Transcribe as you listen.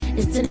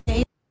It's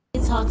Tynee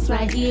Talks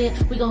right here.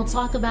 We gonna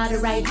talk about it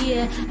right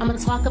here. I'm gonna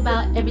talk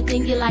about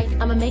everything you like. I'm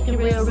gonna make it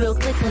real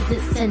quick, cause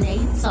it's Tynee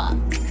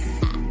Talks.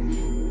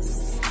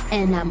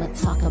 And I'm gonna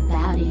talk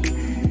about it.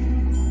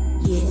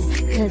 Yeah,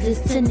 cause it's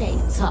Tynee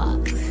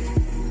Talks.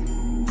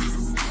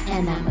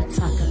 And I'm gonna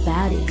talk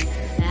about it.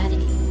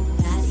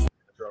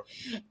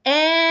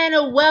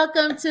 And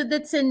welcome to the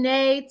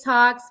Tynee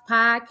Talks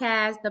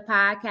podcast, the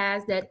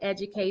podcast that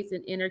educates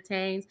and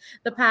entertains,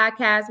 the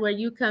podcast where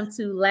you come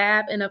to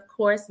laugh and, of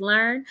course,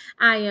 learn.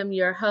 I am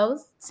your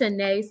host,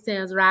 Tynee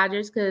Sims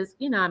Rogers, because,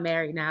 I'm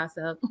married now,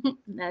 so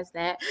that's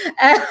that.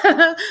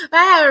 I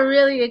have a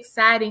really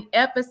exciting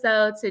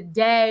episode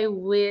today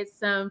with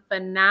some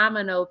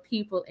phenomenal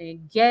people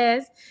and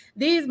guests.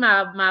 These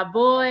my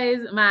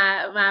boys,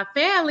 my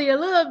family a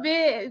little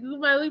bit.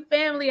 We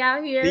family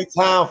out here.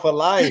 B-Town for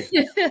life.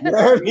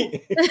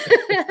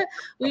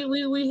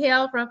 we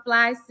hail from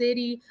Fly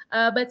City,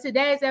 but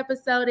today's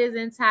episode is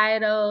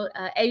entitled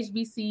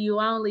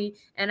HBCU Only,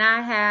 and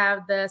I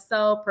have the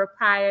sole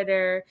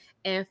proprietor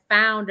and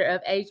founder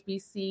of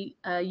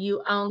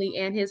HBCU Only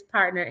and his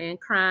partner in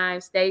crime,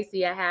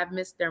 Stacey. I have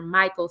Mr.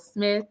 Michael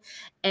Smith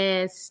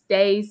and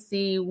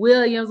Stacey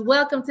Williams.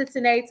 Welcome to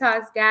Tynee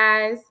Talks,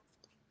 guys.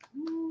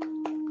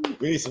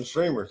 We need some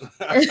streamers.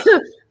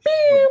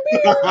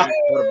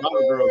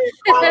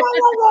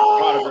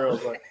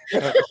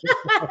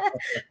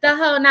 The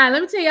whole nine.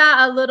 Let me tell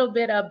y'all a little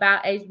bit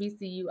about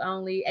HBCU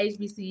Only.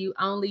 HBCU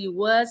Only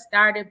was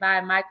started by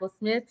Michael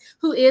Smith,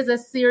 who is a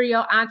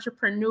serial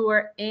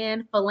entrepreneur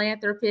and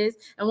philanthropist.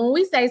 And when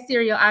we say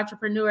serial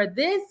entrepreneur,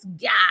 this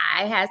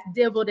guy has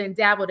dibbled and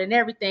dabbled in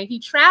everything. He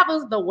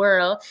travels the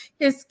world.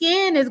 His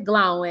skin is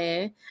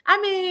glowing.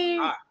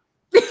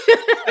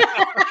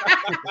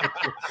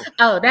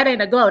 Oh, that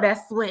ain't a glow,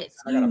 that's sweat.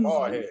 I got a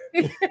bald head.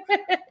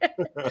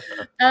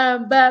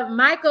 But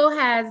Michael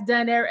has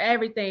done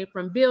everything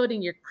from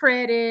building your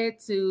credit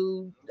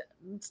to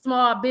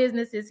small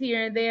businesses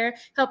here and there,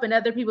 helping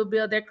other people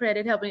build their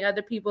credit, helping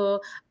other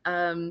people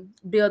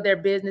build their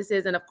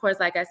businesses. And of course,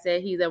 like I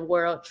said, he's a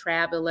world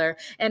traveler.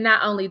 And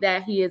not only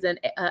that, he is an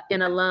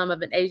alum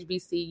of an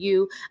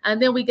HBCU. And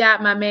then we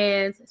got my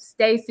man,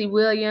 Stacey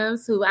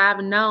Williams, who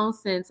I've known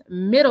since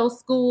middle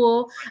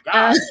school.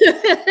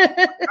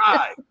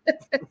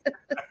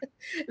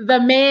 The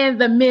man,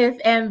 the myth,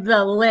 and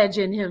the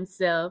legend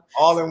himself.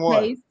 All in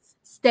one.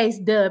 Stace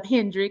Dub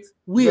Hendricks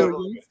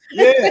Williams.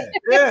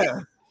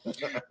 Yeah.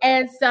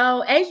 And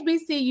so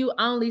HBCU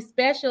Only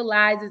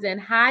specializes in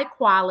high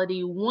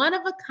quality, one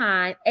of a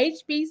kind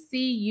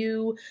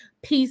HBCU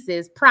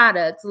pieces,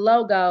 products,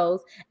 logos,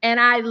 and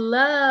I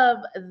love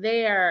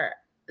their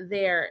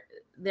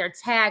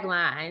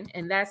tagline.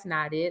 And that's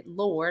not it.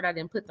 Lord, I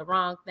didn't put the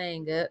wrong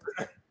thing up.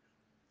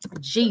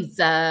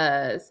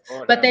 Jesus.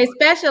 But they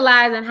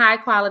specialize in high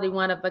quality,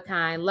 one of a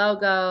kind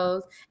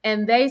logos,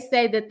 and they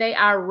say that they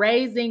are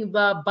raising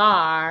the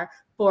bar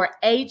for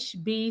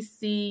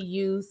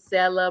HBCU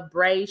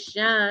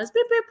celebrations.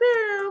 Pew, pew,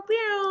 pew,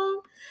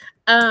 pew.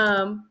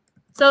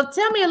 So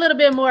tell me a little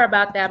bit more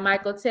about that,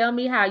 Michael. Tell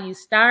me how you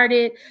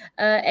started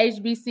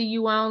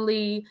HBCU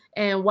Only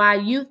and why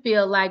you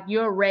feel like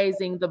you're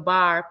raising the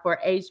bar for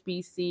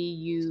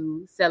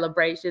HBCU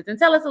celebrations. And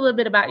tell us a little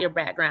bit about your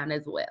background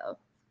as well.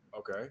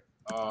 Okay.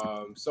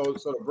 So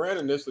the brand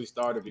initially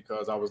started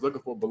because I was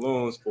looking for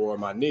balloons for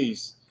my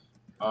niece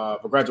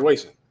for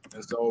graduation.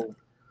 And so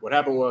what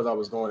happened was I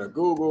was going to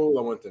Google,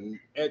 I went to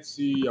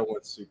Etsy, I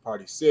went to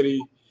Party City,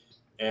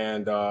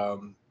 and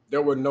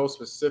there were no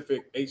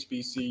specific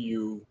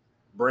HBCU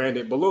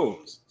branded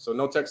balloons. So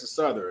no Texas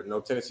Southern,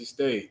 no Tennessee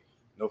State,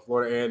 no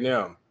Florida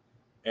A&M.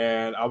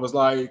 And I was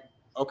like,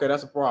 okay,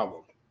 that's a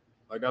problem.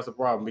 That's a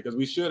problem because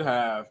we should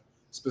have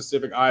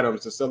specific items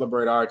to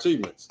celebrate our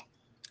achievements.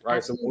 Right.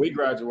 Absolutely. So when we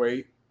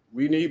graduate,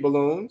 we need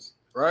balloons,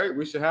 right?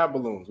 We should have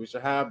balloons. We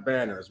should have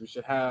banners. We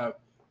should have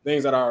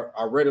things that are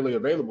readily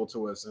available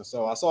to us. And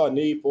so I saw a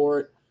need for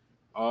it.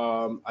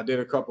 I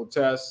did a couple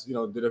tests,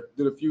 did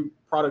a few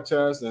product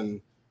tests and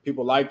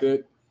people liked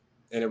it.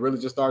 And it really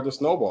just started to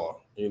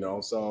snowball,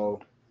 So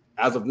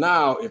as of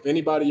now, if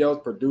anybody else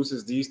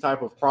produces these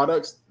type of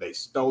products, they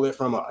stole it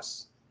from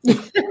us.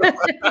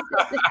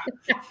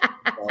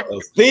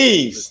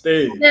 Thieves.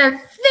 The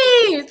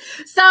thieves.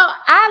 So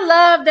I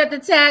love that the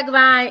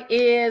tagline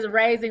is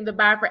raising the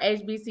bar for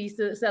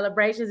HBCU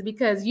celebrations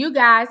because you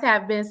guys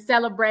have been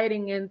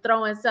celebrating and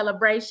throwing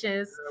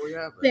celebrations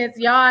since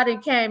y'all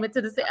done came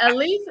into the at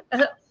least.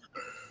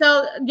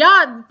 So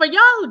for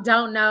y'all who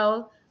don't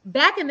know,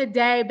 back in the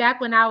day, back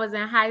when I was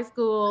in high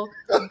school,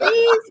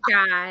 these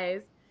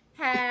guys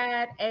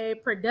had a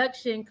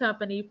production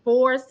company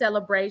for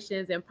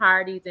celebrations and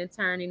parties and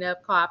turning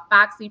up called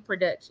Foxy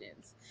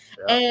Productions.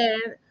 Yeah.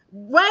 And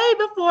way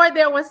before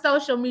there was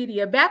social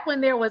media, back when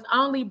there was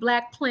only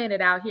Black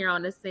Planet out here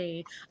on the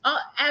scene,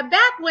 and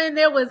back when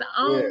there was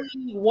only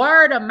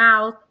word of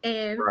mouth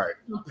and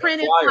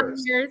printed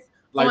flyers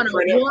on a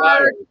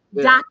Word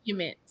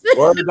document.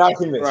 Word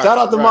document. Shout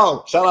out to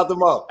Mo. Shout out to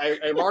Mo.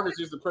 Hey, Marcus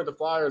used to print the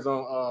flyers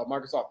on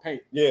Microsoft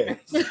Paint. Yeah.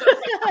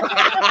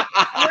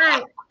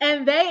 Right.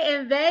 And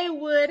they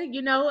would,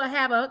 you know,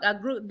 have a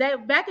group. They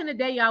back in the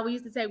day, y'all, we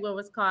used to take what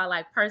was called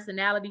like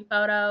personality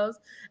photos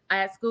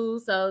at school.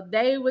 So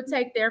they would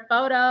take their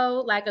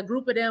photo, like a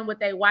group of them with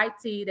their white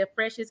tee, their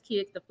freshest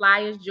kicks, the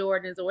flyest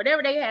Jordans, or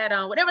whatever they had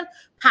on, whatever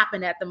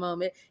popping at the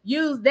moment.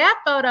 Use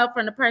that photo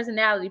from the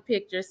personality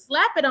picture,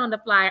 slap it on the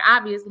flyer.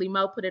 Obviously,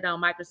 Mo put it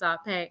on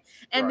Microsoft Paint,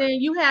 and then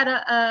you had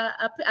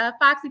a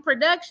Foxy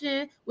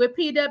production with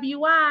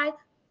PWI,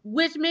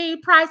 which means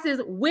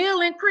prices will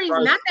increase.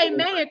 Not they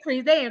may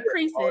increase, they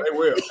increase it. They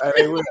will.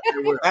 They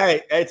will.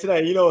 Hey,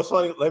 today, you know what's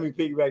funny? Let me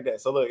piggyback that.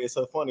 So look, it's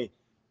so funny.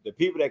 The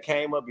people that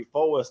came up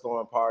before us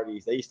throwing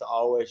parties, they used to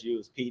always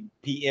use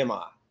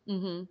PMI.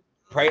 Mm-hmm.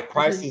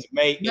 Prices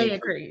may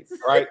increase,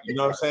 right? You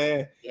know what I'm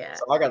saying? Yeah.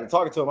 So I got to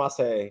talking to him. I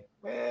say,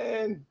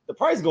 man, the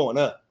price going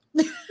up.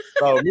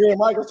 So me and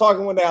Mike was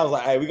talking one day. I was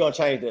like, hey, we're gonna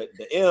change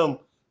the M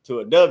to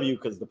a W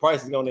because the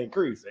price is gonna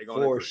increase.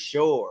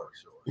 Sure.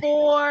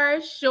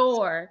 For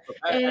sure.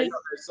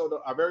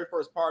 So our very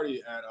first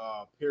party at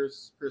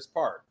Pierce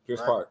Park.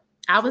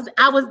 I was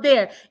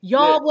there.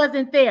 Y'all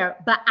wasn't there,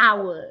 but I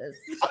was.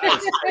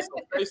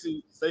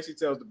 So Stacey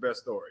tells the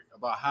best story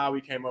about how we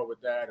came up with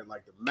that and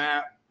like the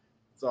map.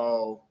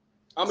 So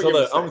I'm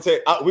gonna tell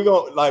you, we're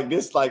gonna like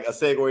this like a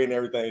segue and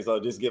everything. So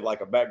just give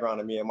like a background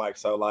to me and Mike.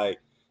 So like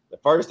the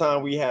first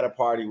time we had a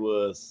party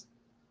was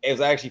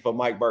actually for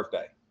Mike's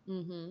birthday.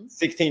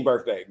 16th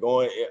birthday. It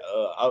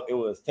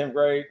was 10th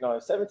grade, no,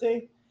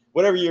 17,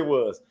 whatever year it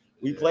was.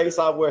 We played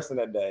Southwestern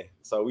that day.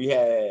 So we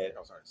had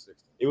 16.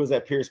 It was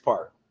at Pierce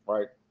Park,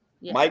 right?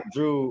 Yeah. Mike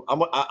drew. I'm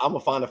gonna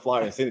find the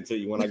flyer and send it to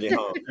you when I get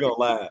home. You're gonna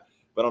laugh.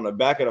 But on the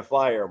back of the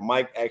flyer,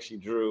 Mike actually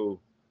drew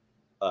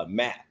a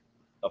map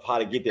of how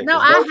to get there. No,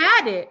 I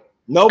had it.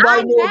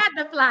 Nobody knew. Had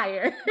the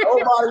flyer.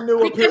 Nobody knew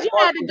what because you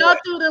had to go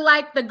through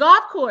the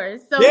golf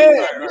course. So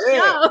yeah.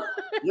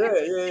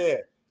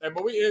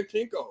 But we in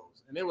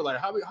Kinko's, and they were like,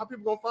 "How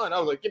people gonna find?" I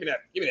was like, "Give me that."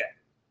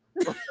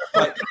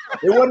 Like,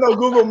 it wasn't no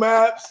Google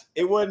Maps.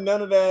 It wasn't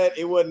none of that.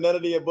 It wasn't none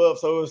of the above.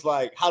 So it was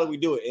like, how do we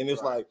do it? And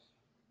it's like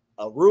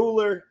a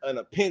ruler and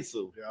a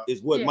pencil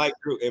is what Mike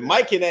drew. And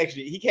Mike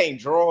he can't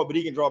draw, but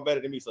he can draw better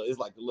than me. So it's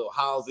like the little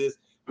houses.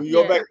 When you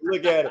go back and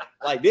look at it,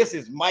 like this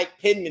is Mike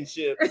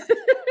penmanship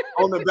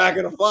on the back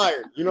of the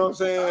flyer. You know what I'm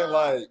saying?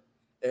 Like,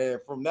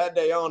 and from that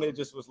day on, it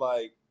just was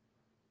like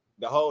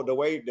the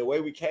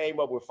way we came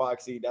up with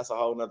Foxy. That's a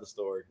whole nother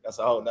story. That's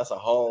a whole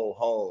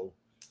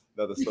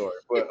nother story.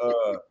 But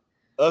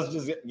us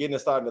just getting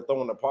started to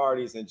throwing the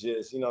parties and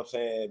just, you know what I'm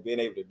saying, being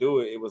able to do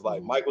it. It was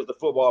like Mike was the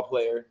football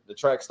player, the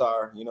track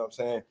star, you know what I'm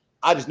saying?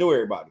 I just knew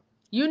everybody.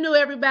 You knew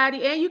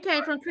everybody, and you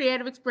came from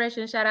Creative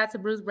Expression. Shout out to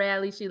Bruce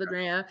Bradley, Sheila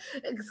Graham.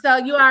 So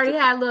you already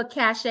had a little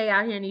cachet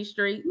out here in these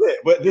streets. Yeah,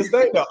 but this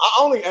thing though,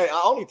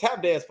 I only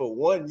tap danced for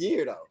 1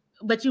 year though.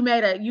 But you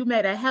made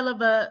a hell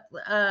of a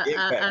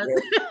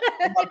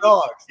my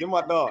dogs. They're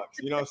my dogs.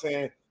 You know what I'm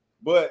saying?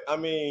 But I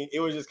mean, it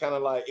was just kind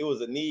of like it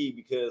was a need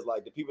because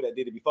like the people that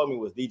did it before me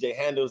was DJ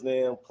Handles,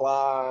 them,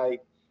 Clyde,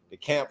 the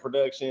Camp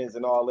Productions,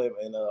 and all them,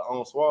 and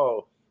on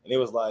Swole. And it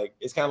was like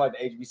it's kind of like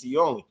the HBCU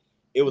only.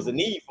 It was a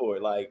need for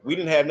it. Like we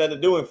didn't have nothing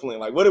to do in Flint.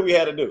 Like what did we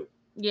have to do?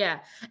 Yeah.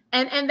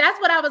 And that's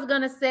what I was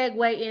going to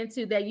segue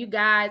into, that you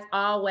guys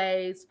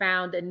always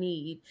found a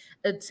need.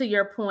 To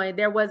your point,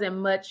 there wasn't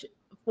much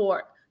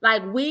for,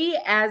 like, we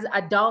as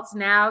adults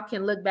now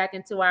can look back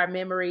into our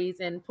memories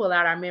and pull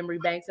out our memory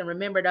banks and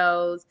remember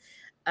those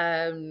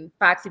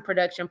Foxy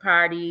production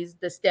parties,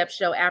 the step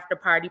show after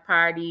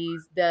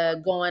parties,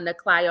 the going to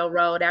Clio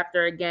Road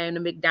after a game, the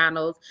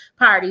McDonald's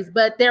parties.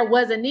 But there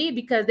was a need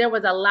because there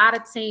was a lot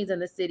of teens in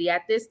the city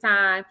at this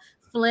time.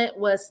 Flint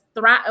was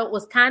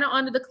kind of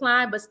on the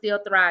decline, but still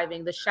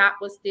thriving. The shop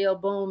was still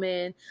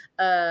booming.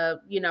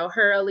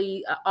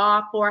 Hurley,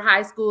 all 4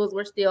 high schools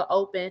were still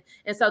open.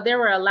 And so there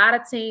were a lot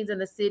of teens in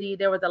the city.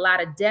 There was a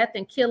lot of death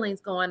and killings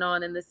going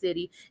on in the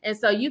city. And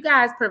so you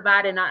guys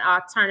provided an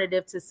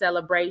alternative to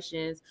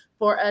celebrations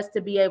for us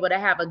to be able to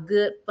have a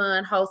good,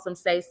 fun, wholesome,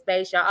 safe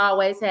space. Y'all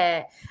always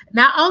had,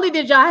 not only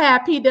did y'all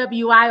have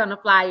PWI on the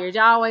flyers,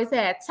 y'all always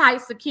had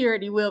tight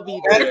security will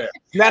be there.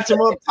 Snatch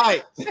them up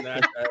tight.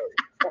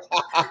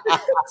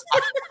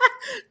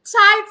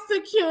 Tight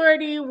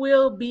security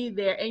will be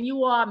there, and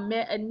you all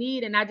met a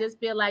need. And I just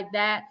feel like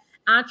that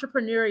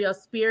entrepreneurial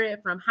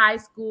spirit from high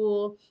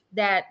school,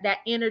 that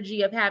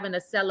energy of having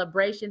a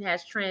celebration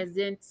has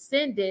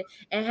transcended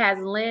and has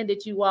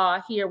landed you all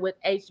here with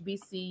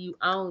HBCU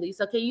only.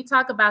 So can you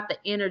talk about the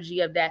energy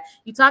of that?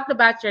 You talked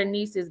about your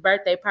niece's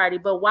birthday party,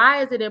 but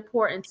why is it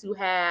important to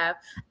have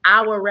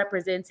our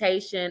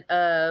representation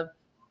of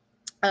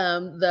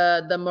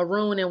the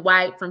maroon and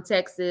white from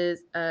Texas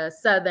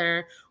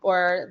Southern,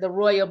 or the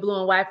royal blue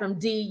and white from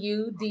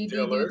DU,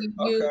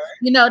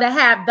 to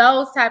have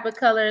those type of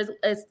colors,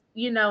 as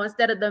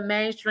instead of the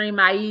mainstream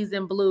maize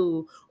and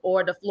blue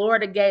or the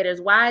Florida Gators?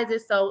 Why is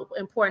it so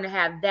important to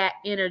have that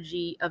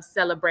energy of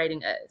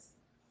celebrating us?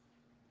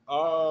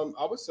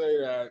 I would say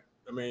that,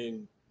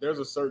 there's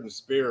a certain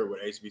spirit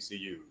with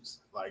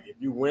HBCUs. Like if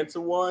you went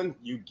to one,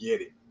 you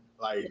get it.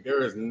 Like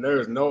there's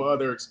no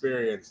other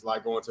experience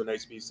like going to an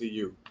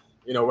HBCU.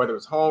 You know, whether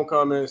it's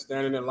homecoming,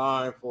 standing in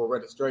line for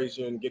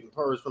registration, getting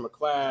purged from a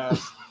class,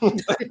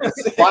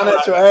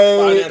 financial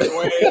aid,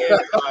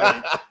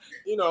 like,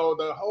 you know,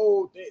 the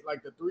whole thing,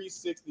 like the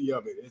 360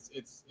 of it.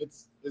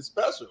 It's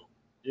special,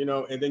 you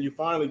know. And then you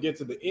finally get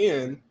to the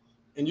end,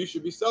 and you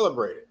should be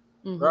celebrated,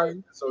 right?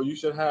 So you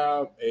should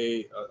have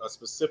a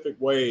specific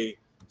way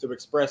to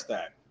express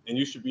that, and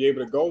you should be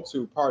able to go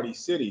to Party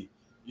City.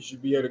 You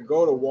should be able to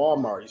go to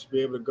Walmart. You should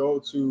be able to go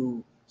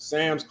to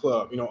Sam's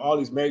Club, you know, all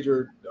these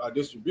major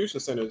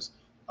distribution centers,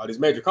 these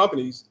major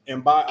companies,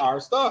 and buy our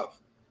stuff.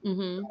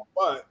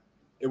 But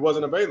it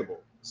wasn't available.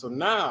 So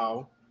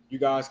now you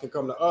guys can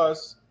come to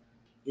us.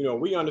 You know,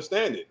 we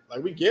understand it.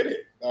 Like, we get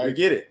it. Like, we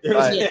get it.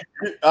 Like,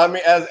 I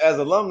mean, as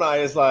alumni,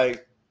 it's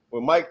like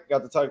when Mike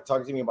got to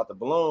talking to me about the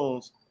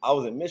balloons, I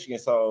was in Michigan,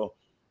 so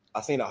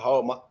I seen my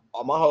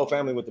whole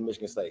family went to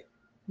Michigan State,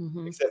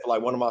 except for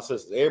like one of my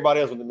sisters. Everybody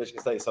else went to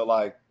Michigan State. So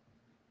like,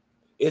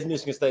 it's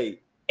Michigan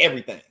State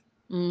everything.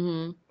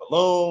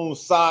 Balloons,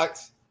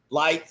 socks,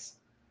 lights,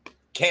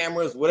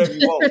 cameras, whatever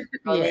you want.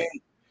 I mean,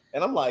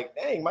 and I'm like,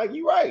 dang, Mike,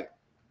 you right.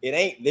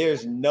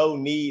 There's no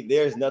need,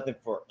 there's nothing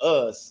for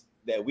us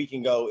that we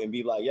can go and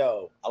be like,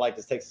 yo, I like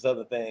this Texas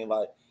Southern thing.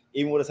 Like,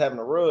 even with us having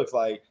the rugs,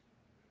 like,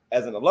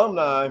 as an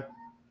alumni,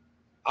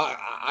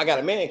 I got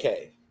a man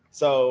cave.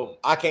 So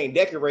I can't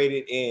decorate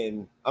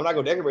it I'm not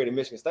gonna decorate in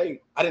Michigan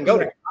State. I didn't go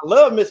there. I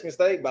love Michigan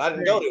State, but I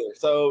didn't go there.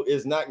 So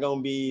it's not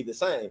gonna be the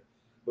same.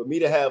 But me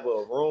to have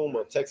a room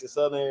of Texas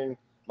Southern,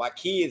 my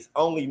kids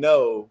only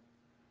know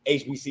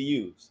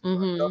HBCUs. You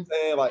know what I'm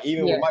saying? Like,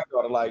 even with my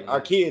daughter, like, our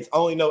kids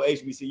only know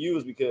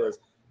HBCUs because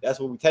that's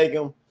what we take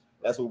them,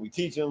 that's what we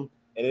teach them,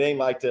 and it ain't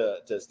like to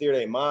steer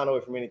their mind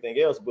away from anything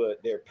else.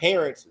 But their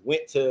parents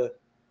went to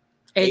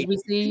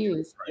HBCUs.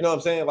 You know what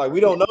I'm saying? Like, we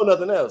don't know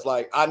nothing else.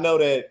 Like, I know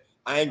that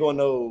I ain't gonna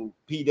know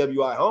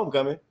PWI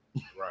homecoming.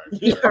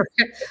 Right.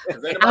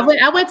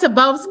 I went to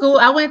both schools.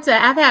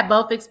 I've had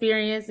both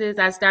experiences.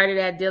 I started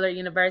at Dillard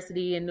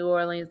University in New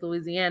Orleans,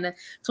 Louisiana,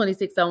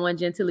 2601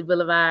 Gentilly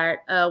Boulevard.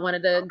 One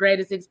of the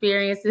greatest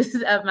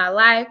experiences of my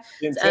life.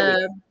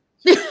 I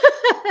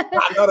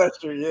know that's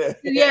true. Yeah.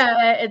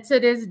 Yeah. And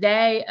to this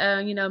day,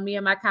 you know, me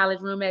and my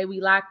college roommate,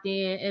 we locked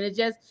in, and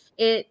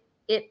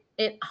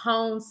it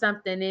hones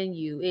something in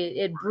you.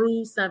 It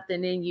brews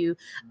something in you.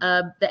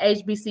 The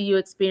HBCU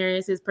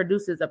experiences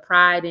produces a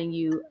pride in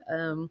you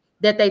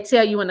that they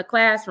tell you in the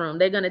classroom.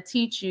 They're going to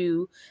teach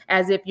you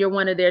as if you're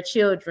one of their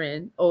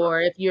children,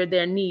 or if you're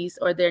their niece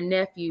or their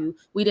nephew.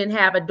 We didn't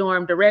have a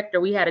dorm director.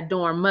 We had a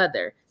dorm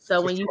mother.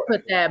 So when you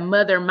put that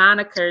mother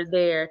moniker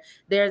there,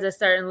 there's a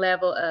certain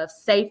level of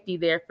safety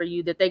there for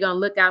you, that they're going to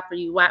look out for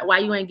you. Why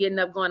you ain't getting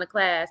up going to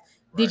class?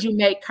 Did you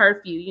make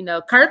curfew? You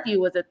know,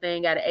 curfew was a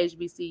thing at an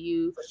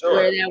HBCU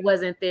where that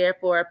wasn't there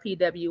for a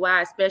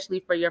PWI, especially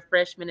for your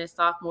freshman and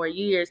sophomore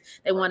years.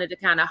 They wanted to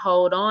kind of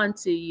hold on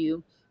to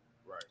you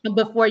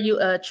before you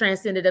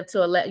transcended up to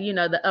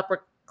the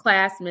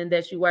upperclassmen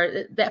that you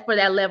were, that for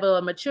that level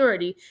of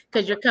maturity,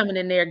 because you're coming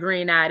in there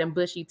green-eyed and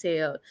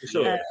bushy-tailed.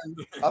 Sure.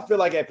 I feel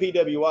like at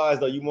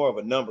PWIs though, you more of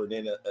a number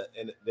than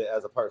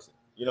as a person.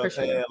 You know what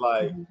I'm saying?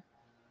 Like,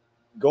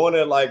 going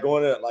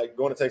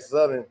to Texas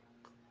Southern,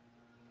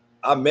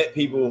 I met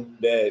people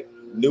that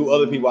knew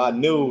other people I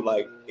knew,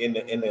 like in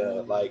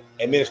the like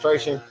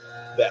administration,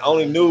 that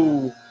only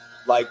knew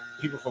like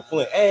people from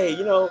Flint. Hey,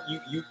 you know,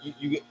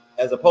 you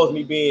as opposed to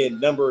me being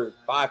number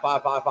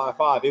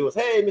 55555, it was,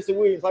 hey, Mr.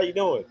 Williams, how you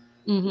doing?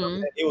 You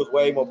know, it was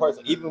way more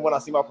personal. Even when I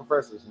see my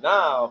professors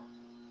now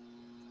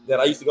that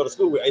I used to go to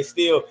school with, they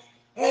still,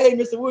 hey,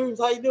 Mr. Williams,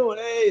 how you doing?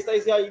 Hey,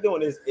 Stacey, how you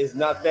doing? It's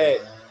not that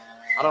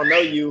I don't know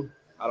you.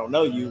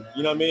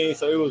 You know what I mean?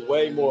 So it was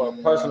way more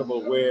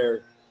personable,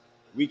 where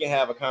we can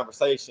have a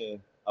conversation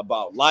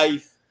about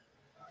life,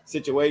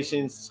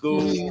 situations,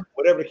 school,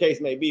 whatever the case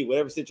may be,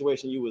 whatever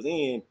situation you was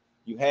in,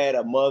 you had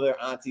a mother,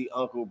 auntie,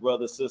 uncle,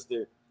 brother,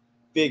 sister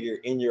figure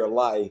in your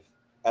life,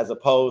 as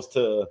opposed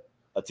to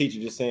a teacher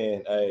just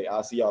saying, hey,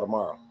 I'll see y'all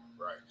tomorrow.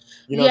 Right.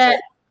 You know what I'm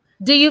saying?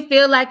 Do you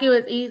feel like it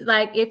was easy?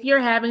 Like, if you're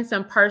having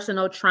some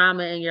personal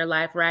trauma in your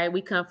life, right?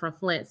 We come from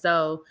Flint,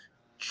 so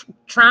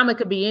trauma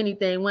could be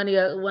anything. One of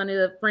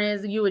the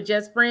friends you were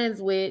just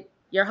friends with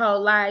your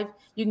whole life,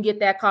 you can get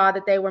that call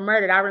that they were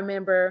murdered. I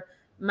remember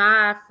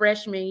my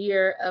freshman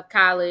year of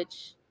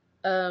college,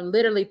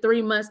 literally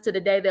 3 months to the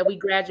day that we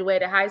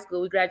graduated high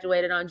school. We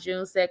graduated on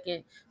June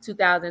 2nd,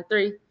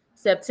 2003.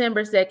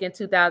 September 2nd,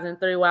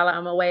 2003, while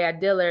I'm away at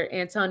Dillard,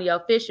 Antonio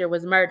Fisher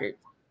was murdered.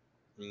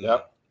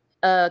 Yep.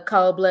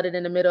 Cold-blooded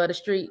in the middle of the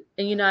street.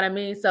 And you know what I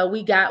mean? So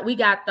we got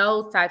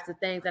those types of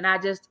things. And I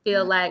just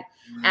feel like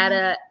at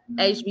a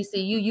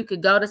HBCU, you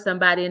could go to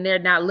somebody and they're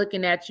not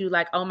looking at you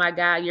like, oh my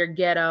God, you're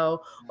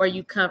ghetto, or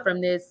you come from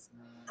this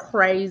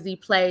crazy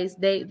place.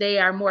 They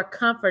are more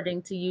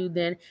comforting to you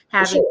than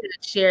having to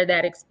share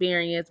that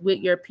experience with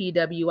your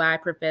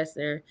PWI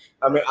professor.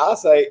 I mean, I'll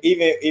say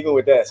even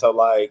with that. So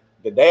like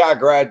the day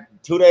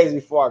 2 days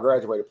before I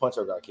graduated,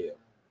 Puncho got killed.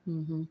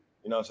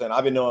 You know what I'm saying?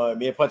 I've been knowing,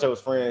 me and Puncho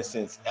was friends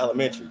since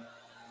elementary.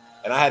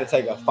 And I had to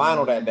take a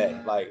final that day.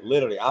 Like,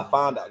 literally, I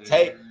found out.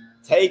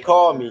 Tay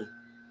called me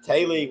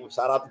Tay,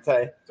 shout out to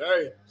Tay.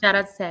 Shout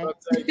out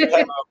to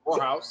Tay.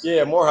 Morehouse.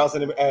 Yeah, Morehouse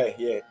in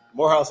the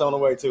Morehouse on the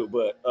way too.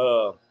 But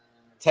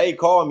Tay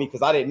called me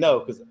because I didn't know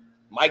because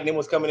Mike then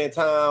was coming in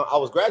town. I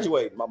was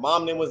graduating. My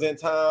mom then was in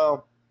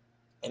town,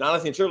 and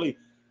honestly and truly,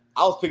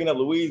 I was picking up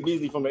Louise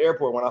Beasley from the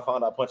airport when I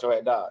found out Puncho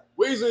had died.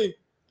 Weezy,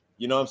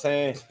 you know what I'm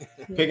saying?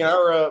 Picking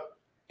her up,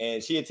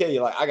 and she'd tell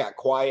you like I got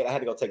quiet. I had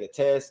to go take a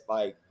test.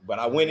 Like, but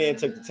I went in,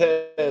 took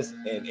the test,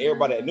 and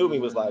everybody that knew me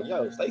was like,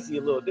 "Yo, Stacey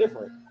a little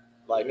different."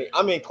 Like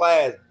I'm in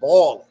class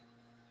balling.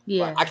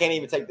 Yeah, like, I can't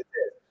even take the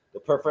test. The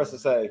professor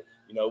say,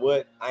 "You know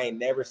what? I ain't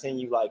never seen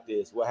you like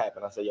this. What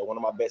happened?" I said, "Yo, one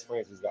of my best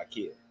friends just got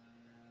killed."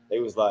 They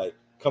was like,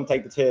 "Come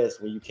take the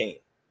test when you can.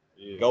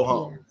 Go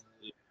home."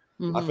 Yeah.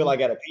 Mm-hmm. I feel like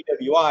at a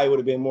PWI it would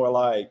have been more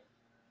like,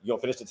 "You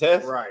gonna finish the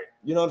test?" Right.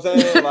 You know what I'm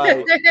saying?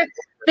 Like,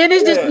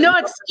 finish this. No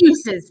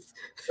excuses.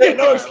 Yeah,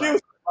 no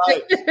excuses.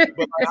 Like, but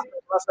like,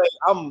 I say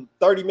I'm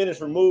 30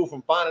 minutes removed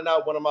from finding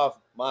out one of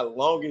my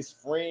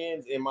longest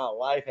friends in my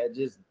life had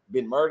just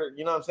been murdered.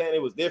 You know what I'm saying?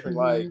 It was different.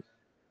 Mm-hmm. Like,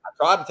 I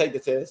tried to take the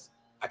test,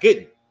 I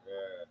couldn't.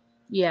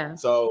 Yeah.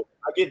 So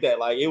I get that.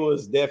 Like, it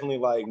was definitely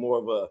like more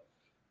of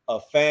a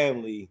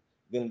family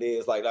than it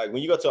is like when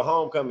you go to a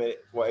homecoming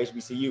for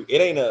HBCU,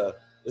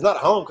 it's not a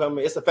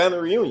homecoming, it's a family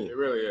reunion. It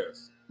really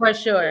is. For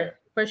sure. Yeah.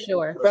 For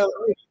sure. Family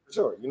reunion, for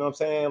sure. You know what I'm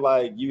saying?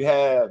 Like, you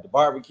have the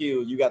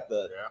barbecue, you got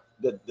the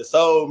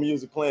soul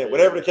music playing,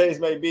 whatever the case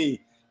may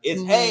be.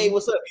 It's hey,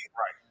 what's up?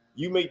 Right.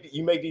 You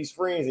make these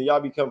friends and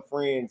y'all become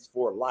friends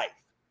for life.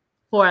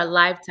 For a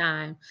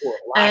lifetime.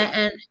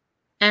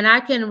 And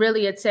I can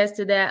really attest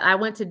to that. I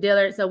went to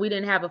Dillard, so we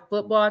didn't have a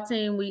football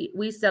team.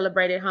 We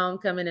celebrated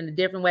homecoming in a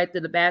different way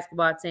through the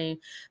basketball team.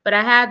 But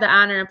I had the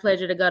honor and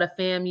pleasure to go to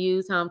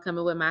FAMU's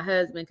homecoming with my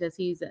husband because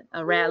he's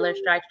a Rattler.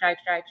 Strike.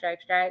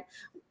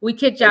 We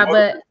kicked y'all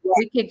butt.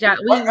 We kicked y'all.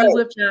 We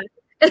whipped y'all.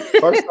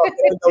 First off,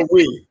 no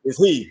we. It's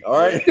he. All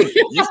right.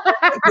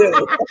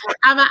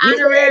 I'm an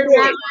honorary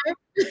Rattler.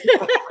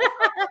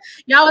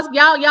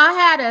 y'all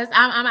had us.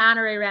 I'm an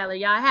honorary Rattler.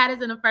 Y'all had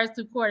us in the first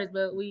 2 quarters,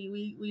 but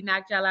we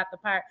knocked y'all out the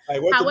park. Hey,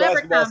 wait the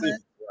basketball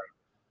season.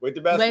 Wait the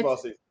basketball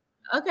season.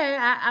 Okay,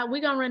 we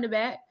gonna run it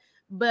back.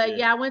 But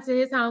yeah, I went to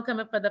his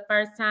homecoming for the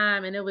first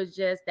time, and it was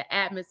just the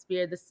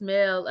atmosphere, the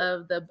smell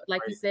of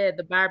like you said,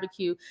 the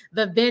barbecue,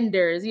 the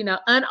vendors,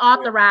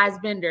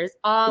 unauthorized vendors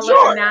all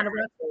up and down the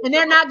road. And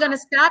they're not going to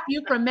stop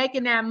you from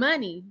making that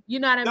money.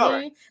 You know what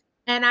I mean?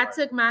 And I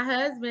took my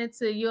husband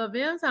to U of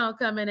M's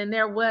homecoming, and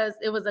it was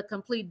a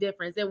complete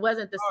difference. It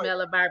wasn't the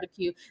smell of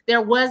barbecue.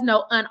 There was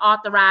no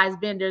unauthorized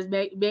vendors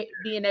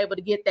being able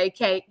to get their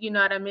cake. You know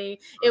what I mean?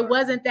 It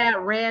wasn't that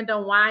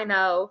random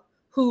wino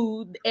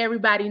who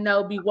everybody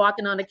know be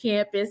walking on the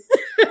campus.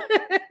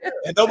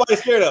 And nobody's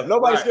scared of.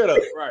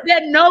 Right.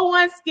 That no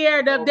one's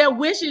scared of. That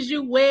wishes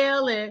you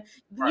well, and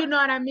you know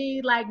what I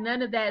mean? Like,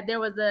 none of that. There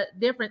was a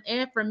difference.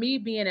 And for me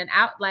being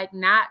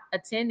not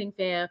attending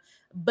fam,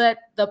 but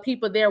the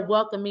people there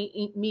welcoming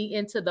me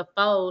into the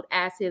fold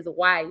as his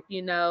wife,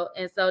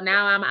 And so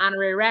now I'm an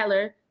honorary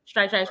Rattler.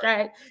 Strike.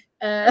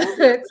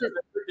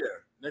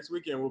 Next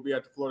weekend we'll be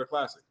at the Florida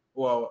Classic.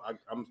 Well,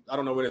 I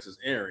don't know when this is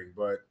airing,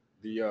 but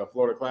the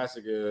Florida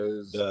Classic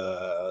is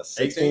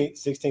 16,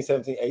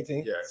 17,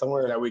 18,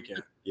 somewhere that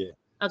weekend. Yeah.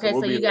 Okay,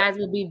 so you guys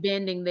will be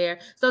vending there.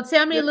 So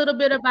tell me a little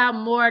bit about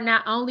more.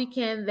 Not only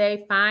can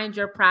they find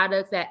your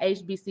products at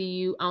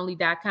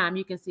hbcuonly.com,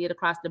 you can see it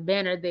across the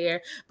banner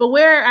there, but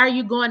where are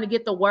you going to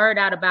get the word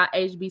out about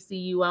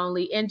HBCU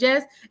Only and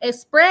just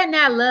spreading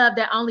that love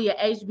that only a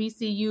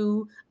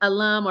HBCU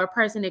alum or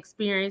person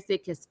experienced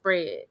it can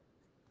spread?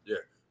 Yeah.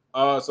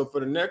 So for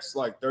the next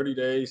 30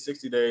 days,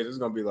 60 days, it's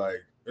going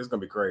to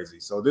be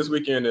crazy. So this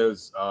weekend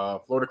is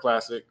Florida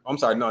Classic. I'm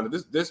sorry, no,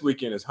 this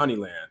weekend is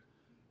Honeyland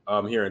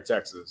here in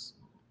Texas.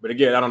 But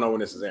again, I don't know when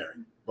this is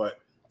airing. But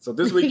so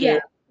this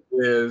weekend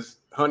is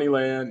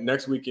Honeyland.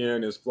 Next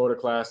weekend is Florida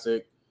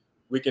Classic.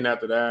 Weekend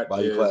after that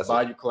is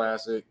Bayou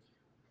Classic.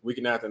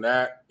 Weekend after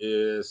that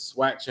is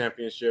SWAC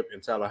Championship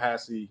in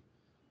Tallahassee.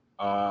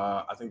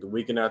 I think the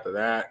weekend after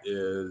that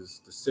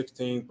is the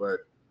 16th,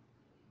 but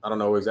I don't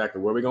know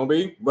exactly where we're going to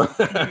be. But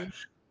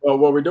well,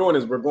 what we're doing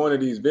is we're going to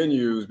these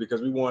venues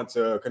because we want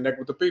to connect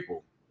with the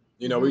people.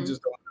 We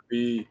just don't want to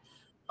be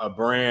a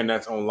brand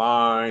that's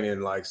online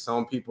and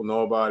some people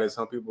know about it,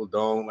 some people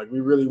don't. We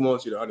really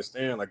want you to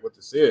understand what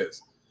this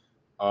is.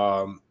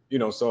 So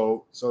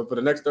for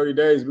the next 30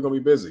 days we're gonna be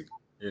busy.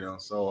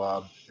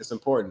 So it's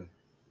important.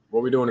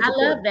 What we're doing is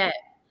important. Love that.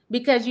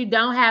 Because you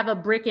don't have a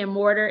brick and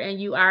mortar and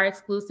you are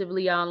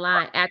exclusively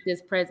online at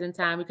this present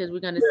time, because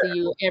we're going to see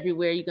you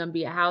everywhere. You're going to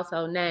be a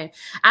household name.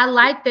 I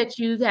like that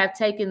you have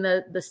taken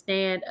the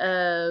stand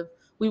of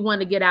we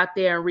want to get out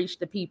there and reach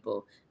the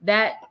people.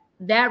 That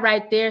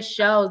right there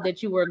shows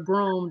that you were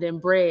groomed and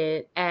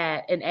bred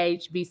at an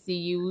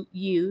HBCU,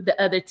 the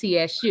other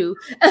TSU,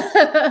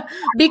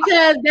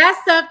 because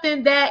that's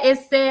something that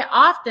is said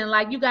often.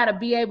 You got to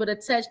be able to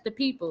touch the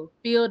people,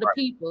 feel the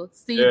people,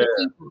 see the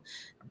people.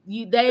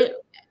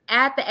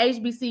 At the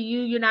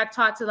HBCU, you're not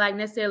taught to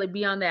necessarily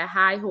be on that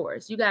high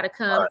horse. You got to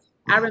come.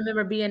 I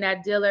remember being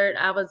at Dillard.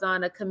 I was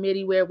on a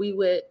committee where we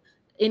would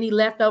any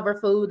leftover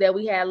food that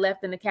we had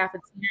left in the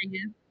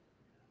cafeteria,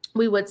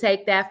 we would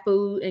take that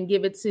food and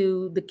give it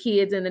to the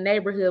kids in the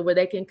neighborhood where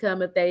they can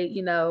come if they,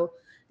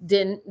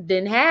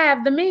 didn't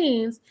have the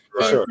means.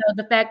 For And sure. so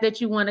the fact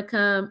that you want to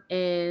come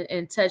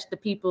and touch the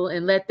people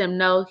and let them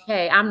know,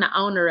 hey, I'm the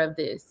owner of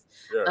this.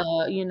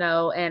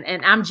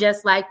 And I'm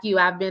just like you.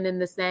 I've been in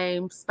the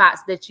same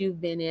spots that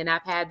you've been in.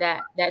 I've had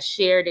that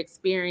shared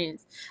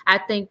experience. I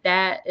think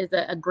that is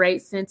a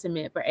great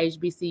sentiment for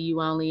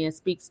HBCU only and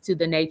speaks to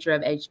the nature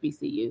of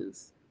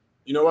HBCUs.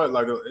 You know what?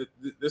 Like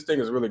this thing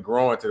is really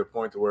growing to the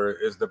point to where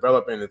it's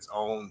developing its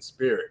own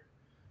spirit.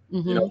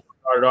 Mm-hmm. You know, it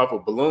started off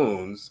with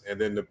balloons, and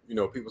then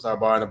people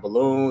started buying the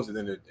balloons, and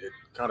then it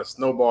kind of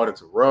snowballed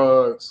into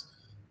rugs,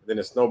 and then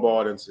it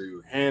snowballed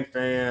into hand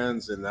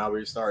fans, and now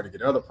we're starting to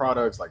get other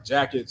products like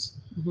jackets,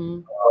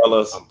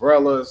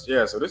 umbrellas.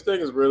 Yeah, so this thing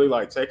is really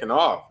like taking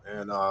off,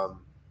 and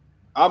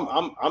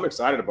I'm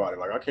excited about it.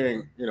 Like I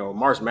can't,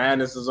 March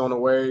Madness is on the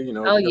way.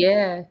 Oh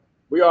yeah.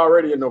 We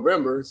already in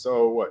November,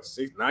 so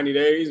 90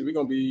 days, we're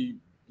gonna be,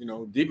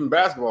 deep in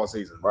basketball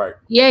season. Right.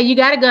 Yeah, you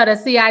gotta go to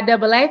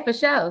CIAA for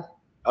sure.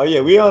 Oh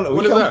yeah, when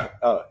is that?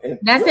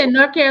 That's in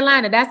North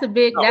Carolina. That's a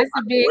big.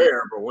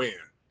 Where, but when?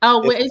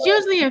 Oh, it's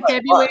usually in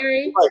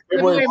February.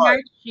 February,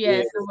 March.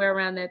 Yeah, somewhere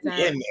around that time.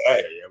 Yeah,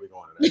 we're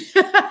going to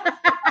that.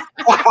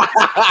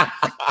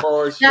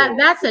 For sure.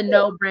 That's a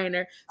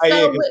no-brainer.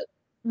 So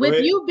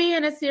with you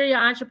being a serial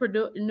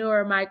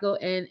entrepreneur, Michael,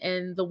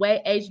 and the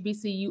way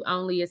HBCU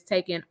only is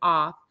taken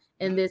off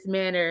in this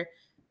manner,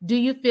 do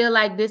you feel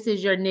like this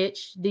is your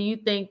niche? Do you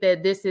think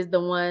that this is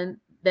the one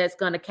that's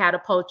going to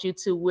catapult you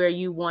to where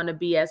you want to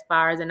be as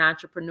far as an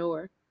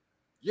entrepreneur?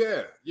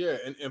 Yeah.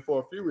 And for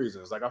a few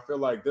reasons. Like I feel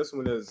like this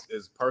one is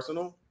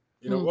personal.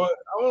 You know what?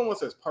 I don't want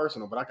to say it's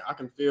personal, but I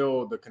can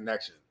feel the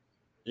connection.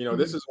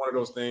 This is one of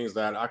those things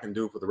that I can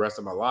do for the rest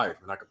of my life,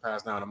 and I can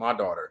pass down to my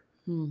daughter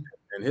and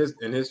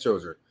his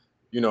children.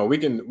 We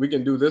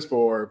can do this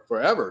for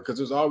forever, because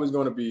there's always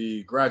going to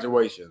be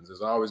graduations,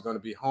 there's always going to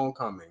be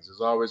homecomings,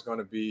 there's always going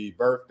to be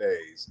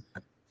birthdays.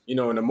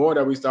 And the more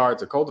that we start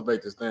to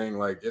cultivate this thing,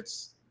 like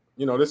it's,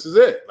 this is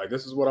it. Like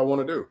this is what I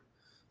want to do.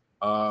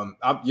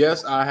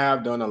 Yes, I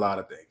have done a lot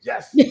of things.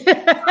 Yes. Yes,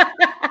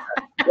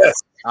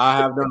 I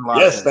have done a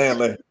lot of things.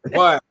 Stanley.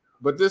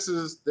 But this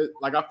is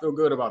like, I feel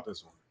good about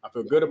this one. I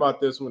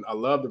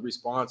love the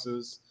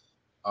responses.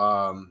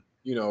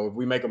 If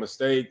we make a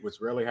mistake, which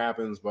rarely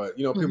happens, but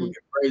people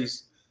get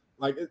praise.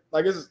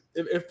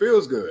 It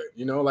feels good.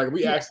 Like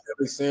we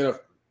accidentally sent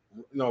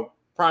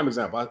prime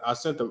example. I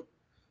sent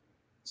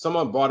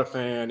someone bought a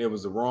fan. It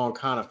was the wrong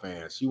kind of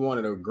fan. She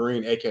wanted a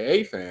green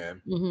AKA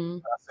fan. I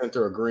sent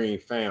her a green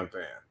fan.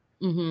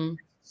 She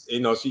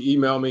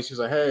emailed me. She's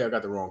like, "Hey, I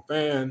got the wrong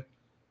fan."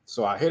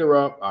 So I hit her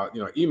up. I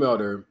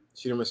emailed her.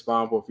 She didn't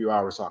respond for a few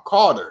hours. So I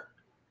called her.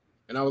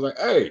 And I was like,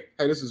 hey,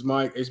 this is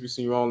Mike,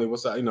 HBCU only.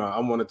 What's up? I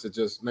wanted to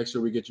just make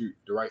sure we get you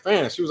the right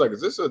fan. She was like,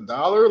 is this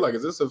 $1? Like,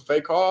 is this a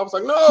fake call? I was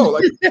like, no.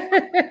 Like,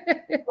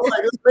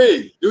 it's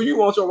me. Do you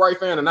want your right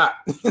fan or not?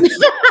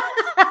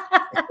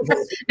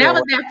 That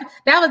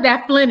was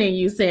that Flynn in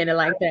you saying it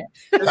like that.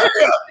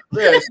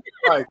 Yeah. She's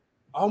like,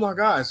 oh my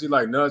God. She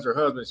like nudged her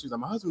husband. She was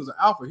like, my husband's an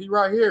alpha. He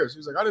right here. She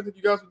was like, I didn't think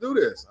you guys would do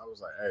this. I was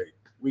like, hey,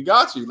 we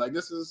got you. Like,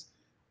 this is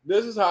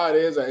how it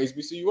is at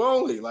HBCU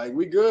only. Like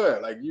we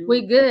good. Like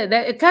we good.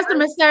 That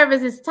customer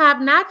service is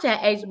top notch at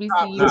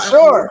HBCU. For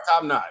sure,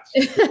 top notch.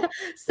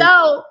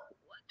 So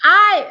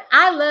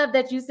I love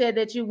that you said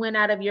that you went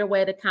out of your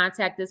way to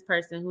contact this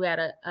person who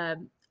had a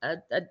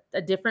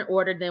different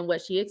order than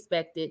what she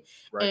expected,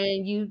 right.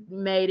 And you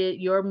made it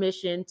your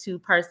mission to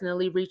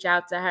personally reach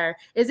out to her.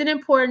 Is it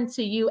important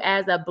to you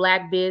as a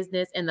Black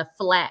business and the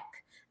flack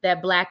that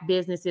Black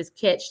businesses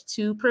catch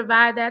to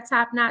provide that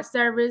top-notch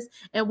service?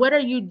 And what are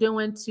you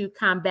doing to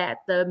combat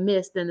the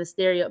myths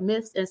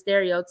and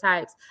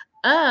stereotypes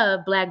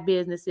of Black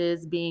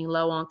businesses being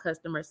low on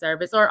customer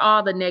service, or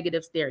all the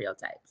negative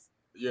stereotypes?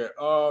 Yeah.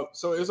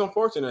 So it's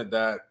unfortunate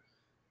that,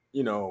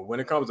 when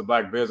it comes to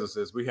Black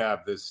businesses, we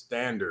have this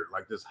standard,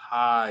 like this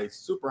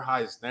super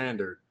high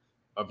standard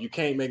of you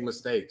can't make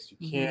mistakes. You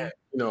can't,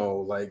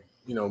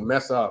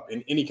 mess up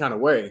in any kind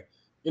of way.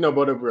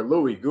 But if we're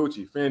Louis,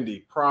 Gucci,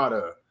 Fendi,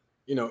 Prada,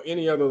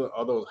 any other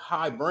of those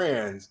high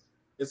brands,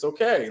 it's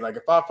okay. Like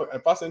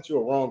if I sent you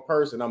a wrong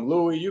person, I'm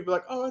Louis, you'd be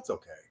like, oh, it's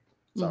okay.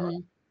 It's all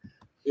right.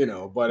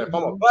 But if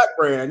I'm a Black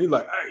brand, you're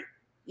like, hey,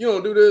 you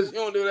don't do this, you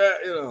don't do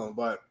that,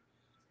 but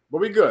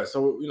we good.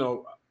 So,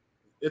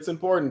 it's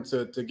important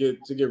to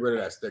get rid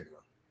of that stigma,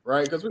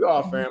 right? Because we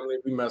all family,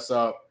 we mess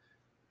up,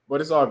 but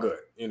it's all good,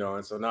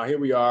 and so now here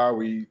we are,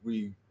 we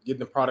getting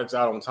the products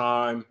out on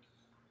time.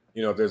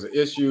 If there's an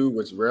issue,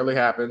 which rarely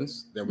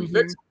happens, then we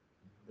fix it.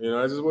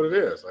 This is what it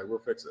is. Like, we'll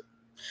fix it.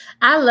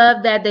 I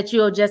love that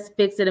you'll just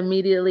fix it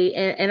immediately.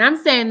 And I'm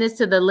saying this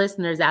to the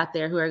listeners out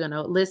there who are going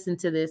to listen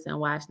to this and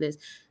watch this.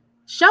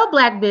 Show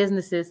Black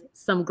businesses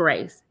some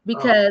grace,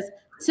 because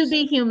to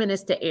be human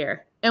is to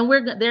err. And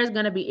there's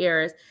going to be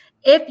errors.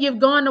 If you've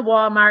gone to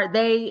Walmart,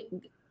 they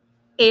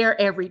err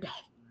every day.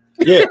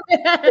 Yeah.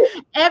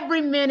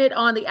 Every minute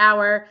on the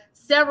hour,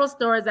 several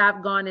stores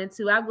I've gone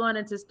into. I've gone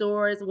into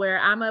stores where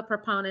I'm a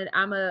proponent.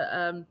 I'm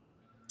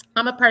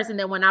a person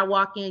that when I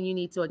walk in, you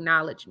need to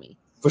acknowledge me.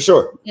 For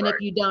sure. And if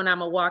you don't, I'm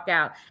gonna walk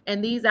out.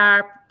 And these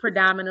are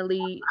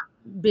predominantly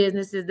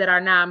businesses that are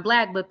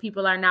non-Black, but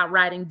people are not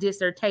writing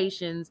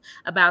dissertations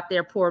about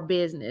their poor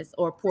business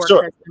or poor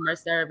customer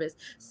service.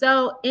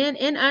 So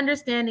in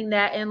understanding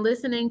that and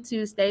listening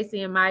to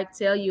Stacey and Mike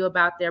tell you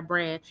about their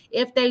brand,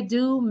 if they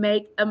do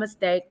make a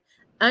mistake,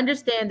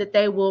 understand that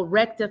they will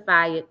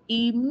rectify it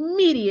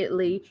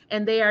immediately,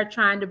 and they are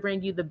trying to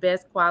bring you the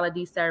best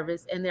quality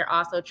service, and they're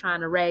also trying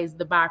to raise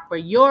the bar for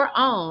your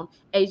own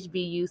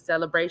HBU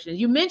celebrations.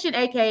 You mentioned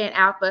AK and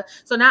Alpha,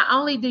 so not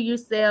only do you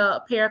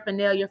sell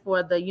paraphernalia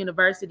for the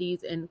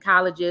universities and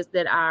colleges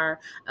that are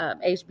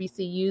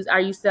HBCUs,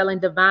 are you selling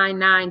Divine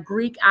Nine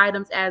Greek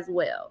items as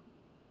well?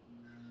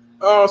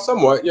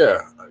 Somewhat,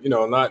 yeah. You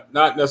know, not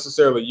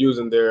necessarily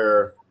using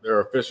their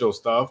official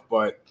stuff,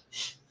 but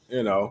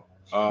you know.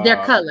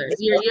 Their colors.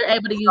 You're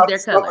able to use their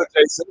colors.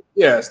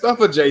 Stuff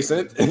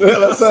adjacent.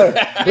 Let's say.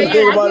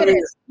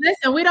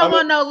 Listen, we don't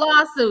want no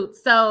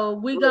lawsuits, so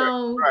we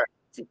gon'.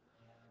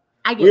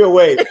 I get. We'll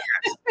wait.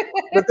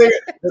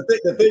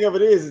 the thing of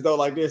it is though,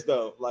 like this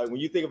though, like when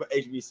you think about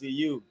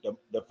HBCU,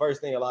 the first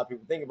thing a lot of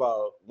people think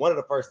about, one of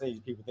the first things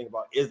people think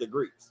about is the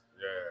Greeks.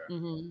 Yeah.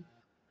 Mm-hmm.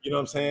 You know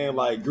what I'm saying?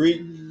 Like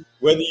Greek,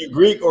 whether you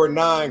Greek or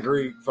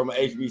non-Greek from an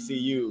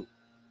HBCU,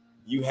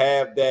 you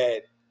have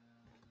that.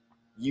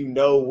 You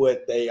know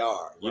what they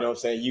are. You know what I'm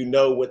saying? You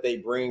know what they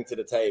bring to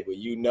the table.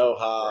 You know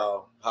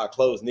how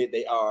close-knit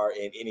they are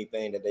in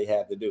anything that they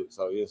have to do.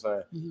 So, you know what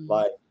I'm saying? Mm-hmm.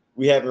 Like,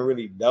 we haven't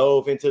really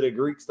dove into the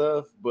Greek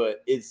stuff,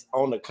 but it's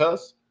on the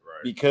cusp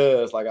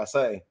because, like I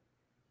say,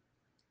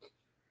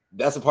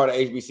 that's a part of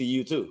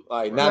HBCU too.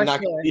 Like, not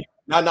knocking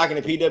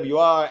the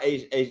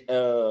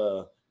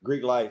PWR,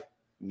 Greek life,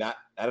 not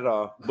at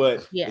all,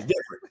 but it's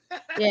different.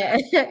 Yeah,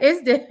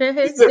 it's different.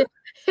 It's different.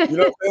 You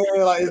know what I'm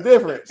saying? Like, it's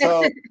different.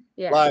 So,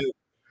 like,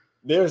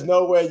 there's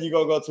no way you're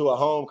going to go to a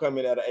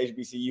homecoming at an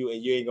HBCU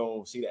and you ain't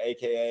going to see the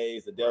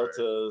AKAs, the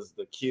Deltas,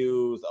 the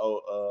Qs,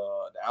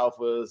 the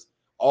Alphas,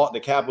 all the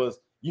Kappas.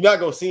 You're not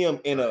going to see them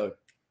in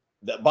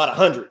about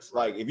hundreds.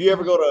 Like, if you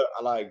ever go to,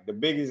 like, the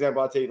big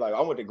example I'll tell you, like, I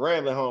went to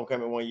Grambling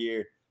homecoming one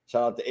year.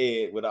 Shout out to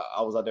Ed.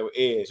 I was out there with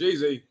Ed.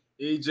 Jeezy.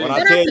 EG. When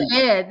I tell you,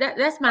 Ed,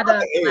 that's my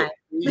dog.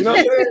 You know what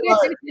I'm saying?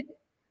 Like,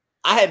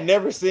 I had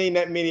never seen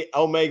that many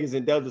Omegas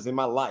and Deltas in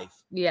my life.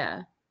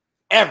 Yeah.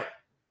 Ever.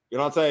 You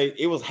know what I'm saying?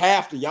 It was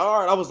half the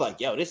yard. I was like,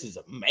 yo, this is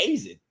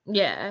amazing.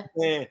 Yeah.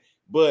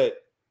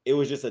 But it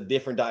was just a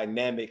different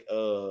dynamic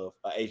of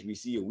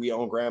HBCU. We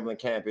on Grambling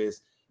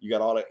campus. You got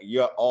all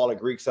the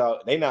Greeks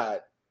out. They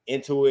not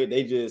into it.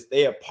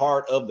 They are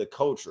part of the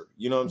culture.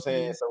 You know what I'm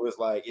saying? So it's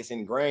like it's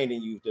ingrained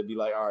in you to be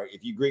like, all right,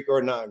 if you Greek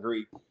or not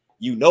Greek,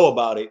 you know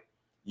about it.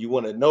 You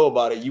want to know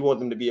about it. You want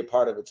them to be a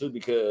part of it too,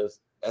 because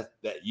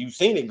that you've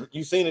seen it.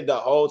 You've seen it the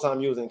whole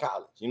time you was in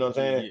college. You know what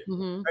I'm saying? Yeah.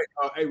 Mm-hmm.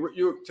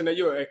 Tynee,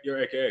 you're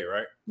AKA,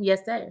 right?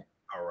 Yes, sir.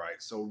 All right.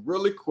 So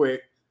really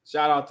quick,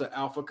 shout out to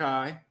Alpha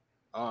Chi.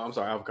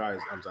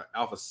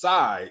 Alpha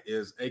Psi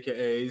is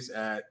AKAs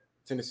at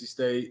Tennessee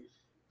State.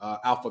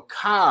 Alpha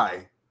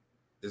Chi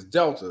is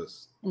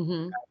Deltas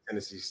at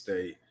Tennessee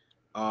State.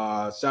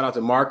 Shout out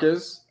to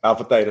Marcus.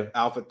 Alpha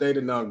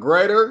Theta none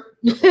greater.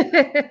 That's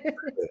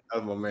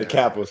my man. The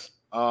Kappas.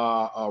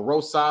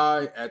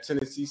 Rosai at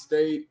Tennessee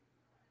State.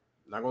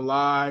 Not gonna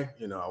lie,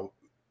 you know,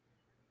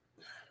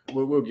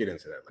 we'll get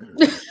into that later.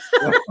 This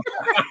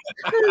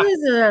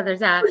is another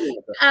time.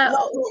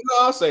 No,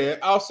 I'll say it.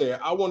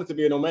 I want it to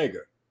be an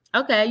Omega.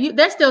 Okay,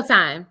 there's still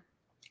time.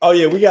 Oh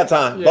yeah, we got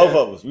time. Yeah. Both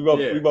of us. We both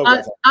got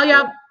time. Oh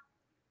yeah.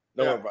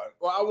 Don't worry about it.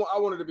 Well, I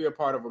wanted to be a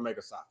part of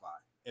Omega Sci-Fi,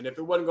 and if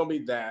it wasn't gonna be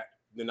that,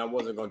 then I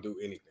wasn't gonna do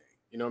anything.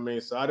 You know what I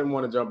mean? So I didn't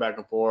want to jump back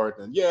and forth.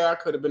 And I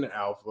could have been an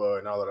alpha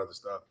and all that other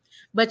stuff.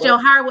 But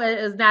your heart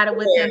is not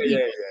with them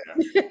people.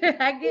 Yeah.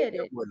 I get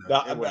it.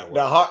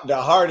 The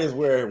heart is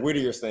where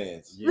Whittier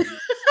stands. Yeah.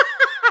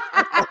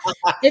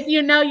 If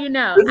you know, you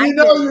know. If you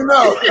know, you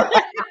know.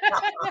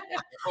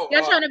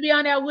 You're trying to be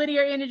on that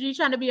Whittier energy,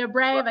 trying to be a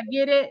brave. I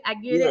get it. I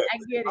get it.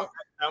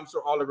 I'm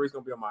sure all the Greeks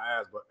gonna be on my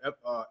ass, but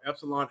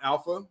Epsilon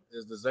Alpha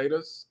is the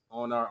Zetas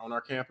on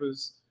our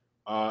campus.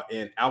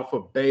 And Alpha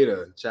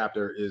Beta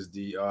chapter is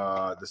the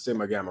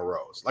Sigma Gamma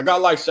Rose. Like I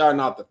like shouting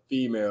out the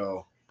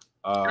female.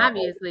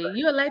 Obviously,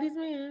 you a ladies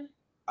man.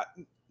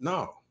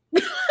 No.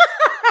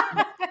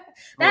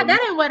 That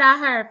ain't what I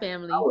heard,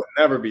 family. I would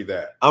never be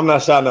that. I'm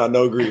not shouting out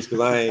no Greeks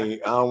because I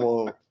don't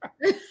want.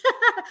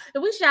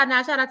 We shout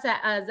out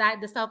to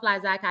the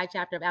Soulfly Zykai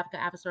chapter of Africa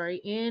Alpha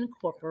Story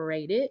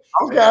Incorporated.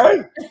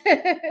 Okay.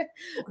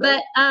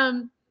 But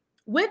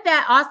with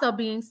that also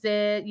being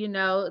said, you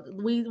know,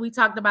 we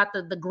talked about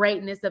the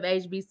greatness of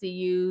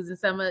HBCUs and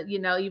some of, you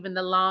know, even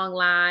the long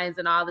lines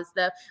and all this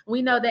stuff.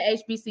 We know that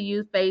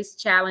HBCUs face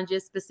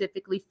challenges,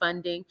 specifically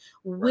funding.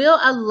 Will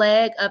a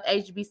leg of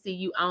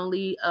HBCU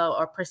only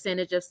or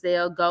percentage of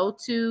sale go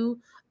to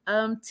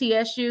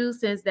TSU,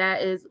 since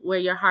that is where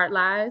your heart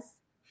lies?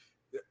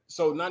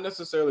 So not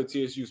necessarily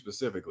TSU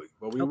specifically,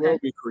 but we will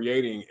be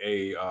creating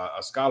a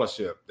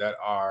scholarship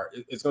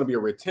it's going to be a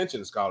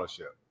retention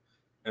scholarship.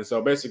 And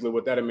so basically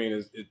what that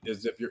means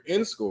is if you're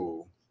in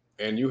school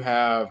and you're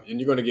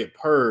going to get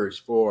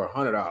purged for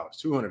 $100,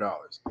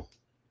 $200,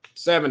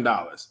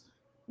 $7,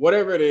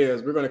 whatever it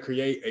is, we're going to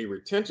create a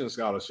retention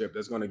scholarship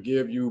that's going to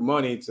give you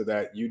money so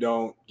that you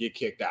don't get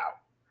kicked out,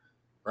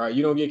 right?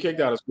 You don't get kicked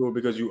out of school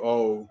because you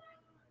owe,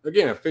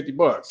 again,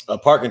 $50. A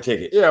parking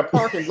ticket. Yeah,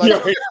 parking.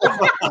 Like,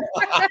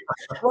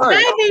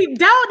 right. Baby,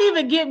 don't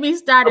even get me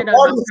started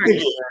on the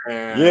parking.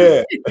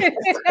 Yeah.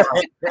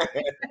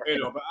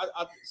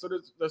 But so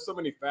there's so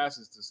many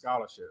facets to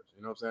scholarships.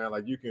 You know what I'm saying?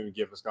 Like you can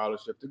give a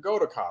scholarship to go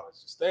to college,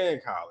 to stay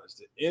in college,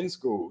 to in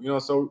school.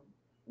 So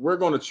we're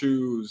going to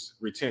choose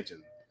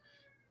retention,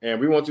 and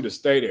we want you to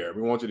stay there.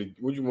 We want you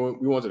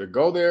to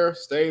go there,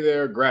 stay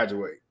there,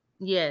 graduate.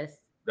 Yes,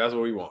 that's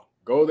what we want.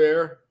 Go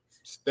there,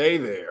 stay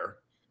there.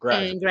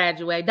 Graduate. And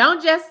graduate.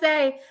 Don't just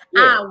say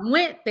I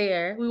went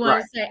there. We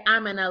want to say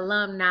I'm an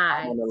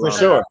alumni. For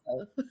sure.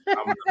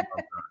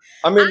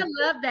 I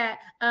love that.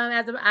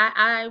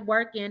 I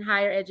work in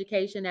higher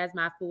education as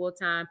my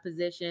full-time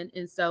position,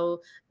 and so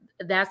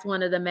that's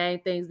one of the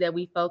main things that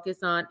we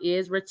focus on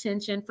is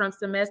retention from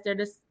semester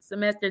to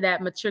semester,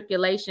 that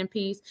matriculation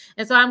piece.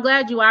 And so I'm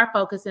glad you are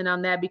focusing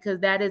on that,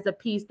 because that is a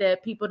piece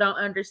that people don't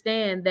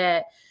understand,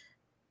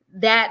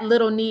 that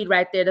little need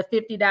right there, the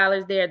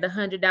 $50 there, the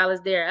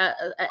 $100 there,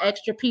 an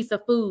extra piece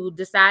of food,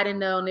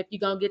 deciding on if you're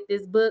going to get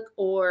this book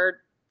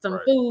or some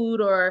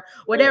food or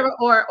whatever,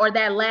 or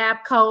that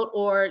lab coat,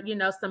 or,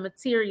 some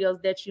materials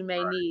that you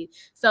may need.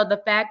 So the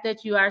fact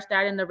that you are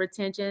starting the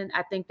retention,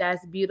 I think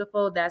that's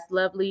beautiful. That's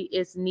lovely.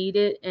 It's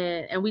needed.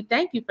 And we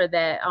thank you for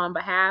that on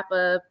behalf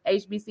of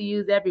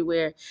HBCUs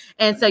everywhere.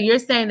 And so you're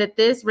saying that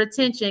this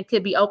retention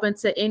could be open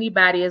to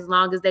anybody as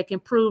long as they can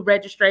prove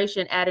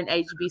registration at an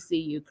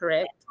HBCU,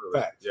 correct?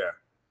 Fact. Yeah.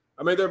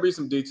 I mean, there'll be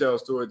some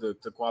details to it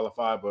to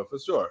qualify, but for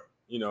sure.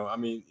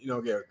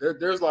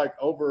 There's like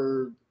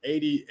over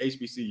 80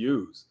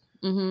 HBCUs.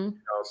 Mm-hmm.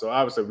 So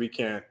obviously we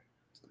can't,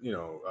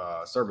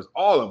 service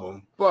all of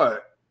them,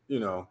 but, we're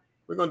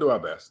going to do our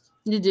best.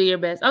 You do your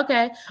best.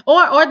 Okay.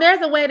 Or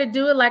there's a way to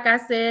do it. Like I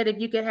said, if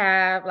you could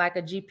have like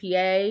a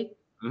GPA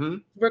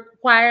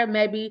required,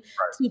 maybe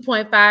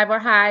 2.5 or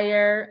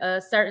higher,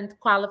 certain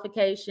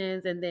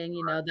qualifications, and then,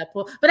 the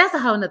pool. But that's a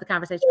whole nother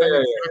conversation.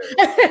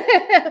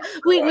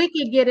 We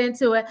can get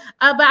into it.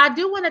 But I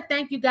do want to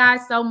thank you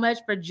guys so much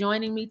for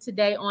joining me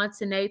today on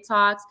Tynee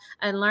Talks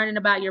and learning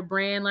about your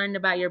brand, learning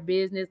about your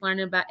business,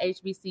 learning about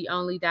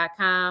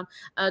HBConly.com.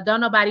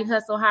 Don't nobody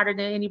hustle harder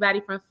than anybody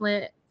from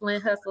Flint.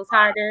 Flint hustles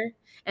harder,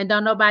 and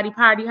don't nobody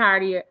party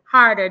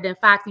harder than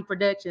Foxy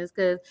Productions,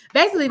 because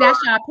basically that's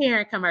your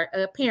parent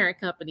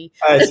company.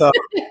 All right, so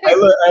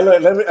look,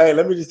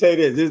 let me just say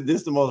this.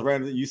 This is the most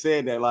random. You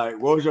said that, like,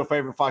 what was your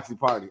favorite Foxy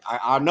party?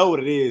 I know what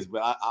it is,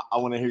 but I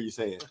want to hear you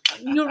say it.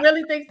 You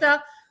really think so?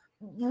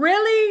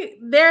 Really?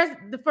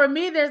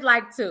 There's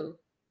like two.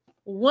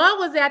 One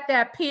was at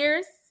that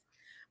Pierce,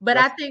 but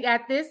I think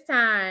at this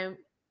time,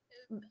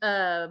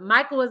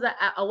 Michael was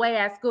away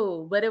at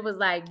school, but it was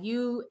like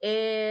you,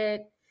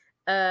 Ed,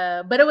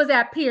 but it was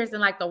at Pierce,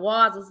 and like the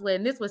walls was lit,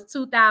 and this was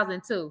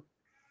 2002.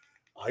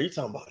 Oh, you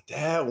talking about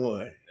that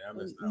one?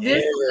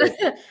 Hey,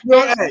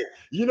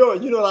 you know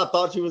what I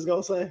thought you was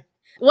gonna say?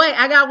 Wait,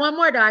 I got one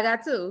more though. I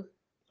got two.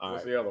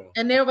 What's the other one?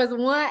 And there was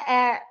one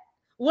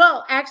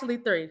actually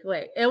three.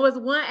 Wait, it was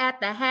one at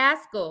the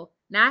Haskell.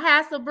 Not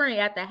Hasselbrink,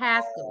 at the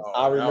Haskell.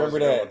 I remember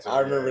that. I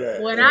remember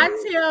that. When I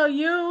tell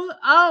you,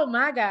 oh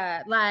my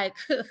God, like,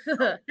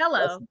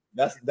 hello.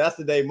 That's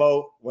the day,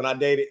 Mo, when I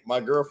dated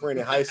my girlfriend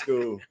in high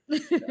school. Her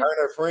and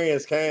her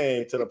friends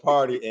came to the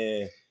party,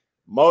 and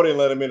Mo didn't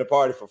let them in the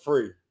party for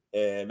free.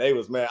 And they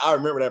was mad. I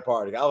remember that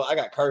party. I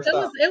got cursed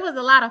out. It was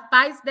a lot of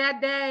fights that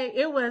day.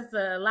 It was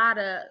a lot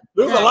of.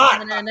 There was a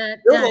lot. There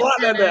was a lot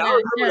that day. I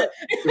remember that.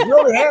 We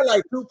only had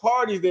like two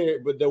parties there,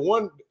 but the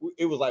one,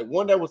 it was like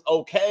one that was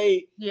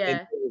okay. Yeah. And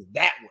it was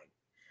that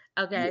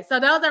one. Okay. Yeah. So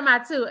those are my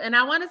two. And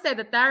I want to say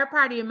the third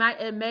party,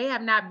 it may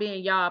have not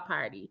been y'all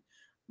party,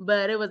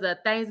 but it was a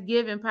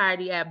Thanksgiving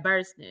party at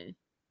Burston.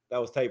 That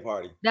was Tay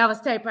party.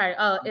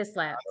 Oh, it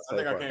slapped. I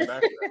think I came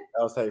back to that.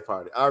 That was Tay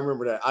party. I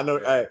remember that. I know.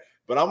 Yeah.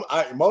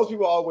 But most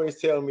people always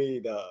tell me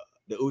the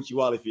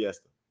Uchiwali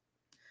Fiesta.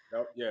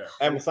 Oh, yeah.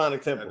 At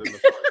Masonic Temple.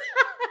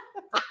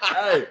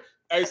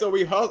 hey, so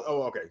we hustled.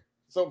 Oh, okay.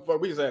 So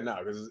we can say it now,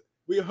 because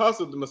we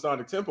hustled the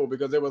Masonic Temple,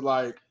 because it was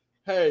like,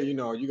 hey,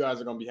 you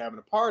guys are gonna be having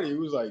a party. It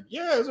was like,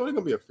 yeah, it's only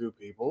gonna be a few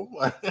people.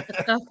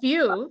 A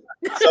few.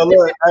 So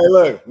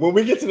look, when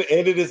we get to the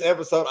end of this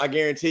episode, I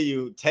guarantee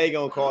you, Tay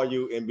gonna call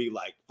you and be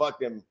like, fuck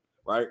them,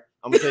 right?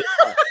 I'm gonna tell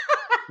you.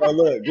 So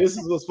look, this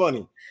is what's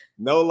funny.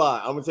 No lie.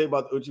 I'm gonna tell you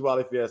about the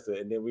Uchiwali Fiesta,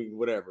 and then we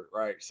whatever,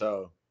 right?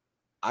 So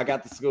I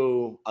got to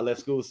school. I left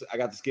school. I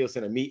got the skill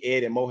center. Me,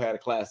 Ed, and Mo had a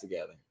class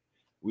together.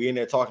 We in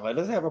there talking like,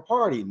 let's have a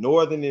party.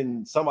 Northern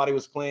and somebody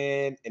was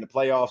playing in the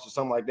playoffs or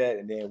something like that,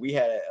 and then we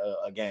had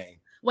a game.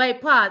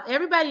 Wait, pause.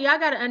 Everybody, y'all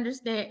got to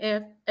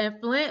understand, if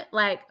Flint,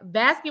 like,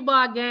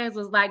 basketball games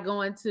was like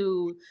going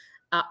to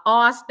an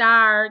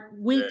all-star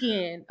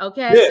weekend.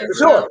 Okay. Yeah, for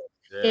sure.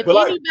 If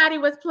anybody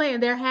was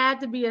playing, there had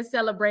to be a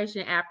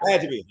celebration after.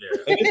 Had to be.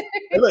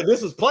 And look,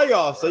 this was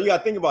playoffs, so you got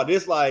to think about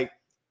this. Like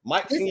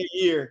Mike's senior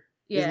year.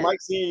 This is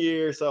Mike's senior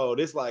year, so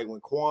this like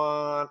when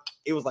Quan,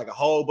 it was like a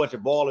whole bunch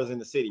of ballers in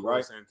the city,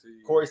 right?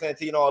 Corey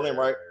Santee and all them,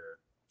 right?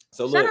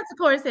 So shout out to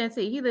Corey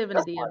Santee. He live in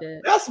the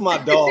DMW. That's my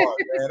dog,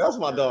 man. That's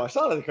my dog.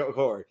 Shout out to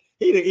Corey.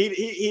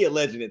 He a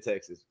legend in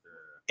Texas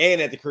and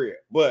at the crib.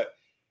 But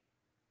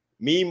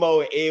me,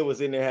 Mo, and Ed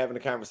was in there having a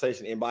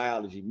conversation in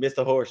biology.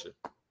 Mr. Horsher.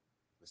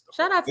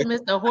 Shout out to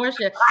Mr.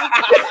 Horsher.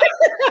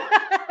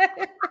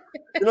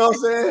 You know what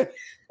I'm saying?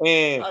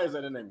 And I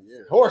said the name.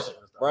 Horsher,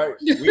 right?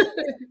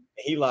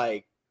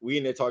 We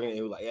in there talking, and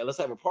he was like, "Yeah, let's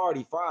have a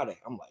party Friday."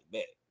 I'm like,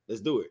 "Bet,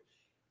 let's do it."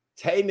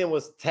 Tay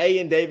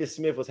and David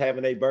Smith was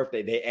having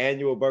their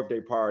annual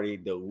birthday party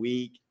the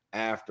week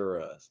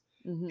after us.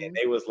 Mm-hmm. And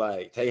they was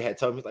like, Tay had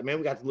told me, like, man,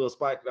 we got the little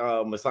spot,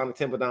 Masonic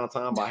Temple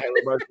downtown by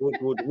Haley.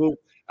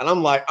 And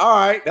I'm like, all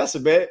right, that's a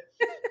bet.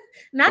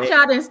 Not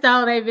y'all didn't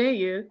stole their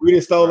venue. We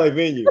didn't stole their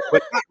venue,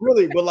 but not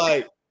really. But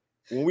like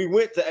when we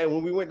went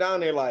down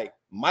there, like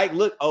Mike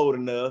looked old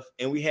enough,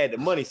 and we had the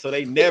money, so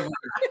they never.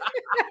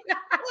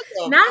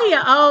 Now he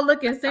an old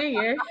looking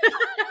senior.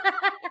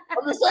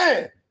 I'm just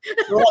saying.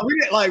 So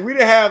we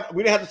didn't have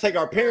to take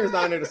our parents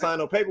down there to sign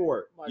no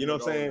paperwork. Mike, you know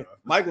what I'm saying?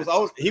 Mike was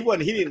old. He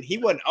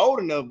wasn't old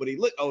enough, but he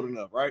looked old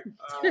enough, right?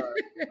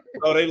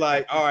 So they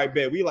like, all right,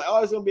 bet. We like,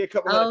 oh, it's gonna be a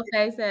couple old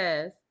face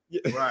ass.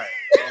 Yeah. Right.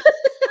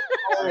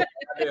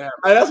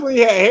 That's when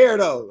he had hair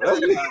though.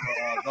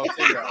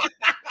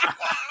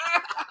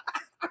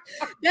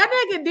 That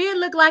nigga did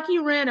look like he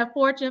ran a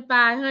Fortune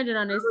 500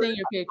 on his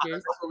senior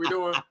pictures. That's what we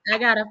doing. I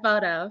got a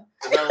photo.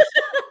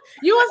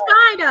 You was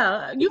fine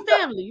though. You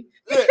family.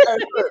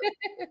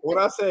 When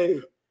I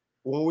say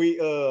when we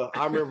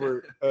I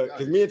remember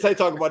because me and Tay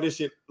talk about this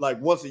shit like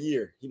once a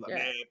year. He's like,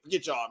 man,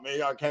 forget y'all, man.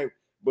 Y'all came.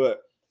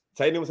 But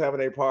Tay was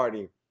having a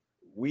party.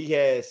 We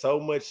had so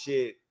much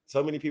shit.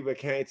 So many people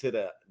came to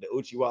the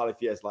Uchiwali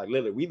Fiesta. Like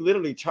we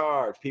literally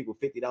charged people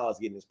 $50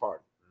 getting this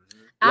party.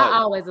 I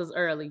always was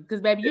early because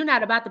baby, you're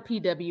not about to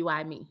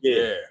PWI me.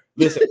 Yeah.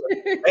 Listen,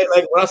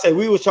 like when I say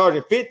we was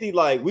charging 50,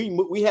 like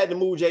we had to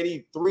move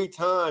JD 3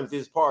 times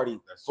this party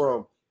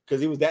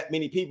because it was that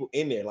many people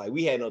in there. Like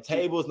we had no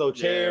tables, no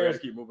chairs. We had to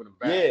keep moving them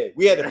back. Yeah,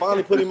 we had to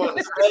finally put him on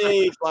the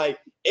stage. Like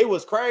it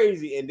was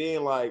crazy. And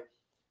then like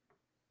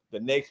the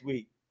next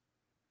week,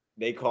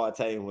 they called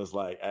Tay and was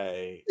like,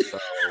 "Hey, so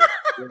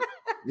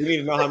we need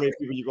to know how many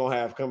people you're gonna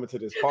have coming to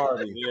this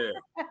party. Yeah,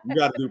 you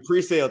got to do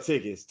pre-sale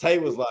tickets." Tay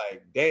was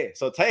like, "Damn!"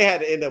 So Tay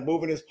had to end up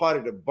moving this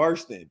party to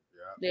Burston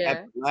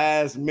at the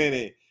last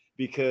minute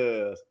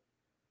because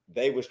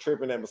they was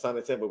tripping at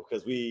Masonic Temple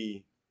because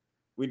we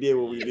did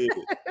what we did.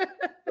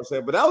 I'm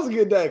saying, but that was a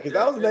good day because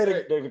that was the day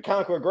that the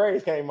Concord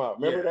Grays came out.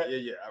 Remember that?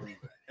 Yeah. I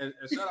remember. And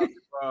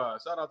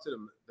shout out to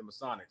the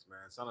Masonics, man.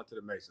 Shout out to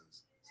the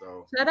Masons.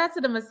 So shout out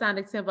to the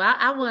Masonic Temple.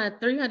 I won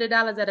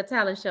 $300 at a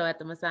talent show at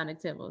the Masonic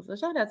Temple. So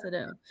shout out to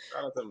them.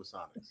 Shout out to the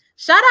Masonics.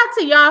 Shout out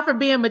to y'all for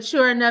being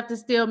mature enough to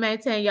still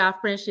maintain y'all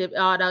friendship,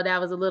 although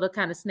that was a little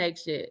kind of snake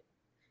shit.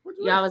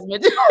 Y'all was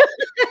mature.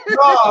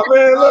 No,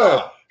 man,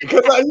 look.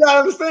 Because you gotta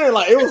understand,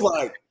 like it was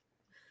like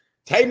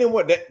Tynee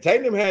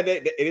had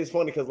that. It is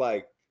funny because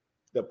like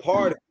the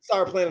party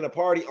started planning the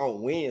party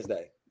on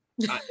Wednesday.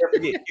 I never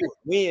forget. It was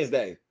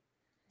Wednesday.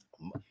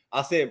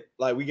 I said,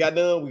 like, we got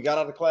done, we got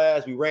out of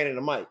class, we ran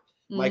into Mike.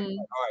 Mike, like, all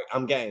right,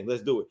 I'm game,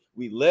 let's do it.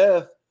 We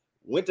left,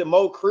 went to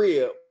Mo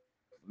crib,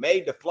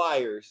 made the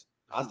flyers.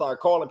 I started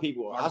calling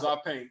people.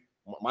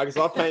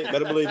 Microsoft Paint,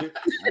 better believe it.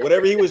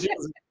 Whatever he was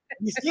using.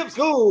 We skipped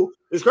school.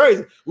 It's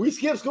crazy. We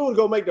skipped school to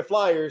go make the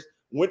flyers.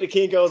 Went to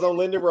Kinko's on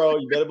Linden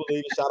Road. You better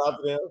believe it. Shout out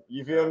to them.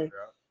 You feel me?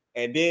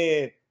 Yeah. And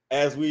then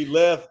as we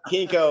left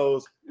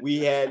Kinko's, we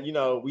had,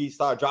 we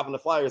started dropping the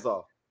flyers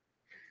off.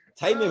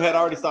 Tynee had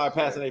already started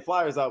passing their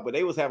flyers out, but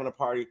they was having a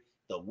party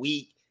the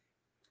week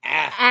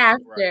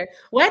after. Right.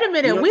 Wait a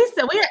minute.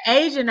 We're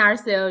aging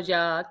ourselves,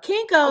 y'all.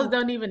 Kinko's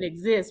don't even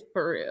exist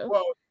for real.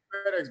 Well,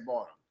 FedEx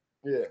bought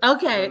them. Yeah.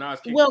 Okay.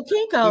 Well,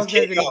 Kinko's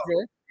doesn't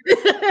exist.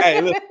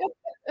 Hey, listen.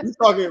 I'm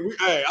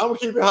gonna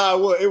keep it how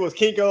it was. It was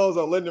Kinko's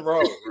on Linden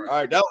Road. All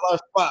right, that was our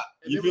spot.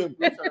 You feel me?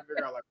 We were trying to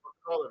figure out like what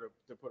color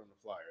to put on the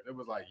flyer. It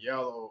was like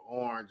yellow,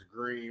 orange,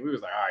 green. We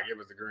was like, all right, give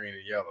us the green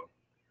and yellow.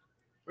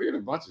 We did a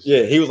bunch of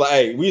shit. Yeah, he was like,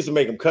 hey, we used to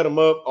make him cut them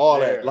up, all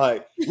that.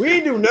 Like, we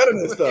didn't do none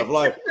of this stuff.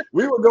 Like,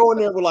 we would go in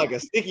there with like a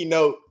sticky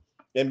note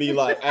and be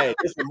like, hey,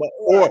 this is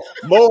or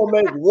Mo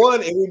make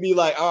one, and we'd be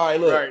like, all right,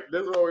 look,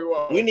 this is what we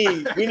want. We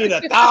need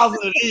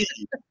 1,000 of these.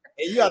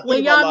 And you got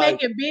when y'all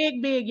make it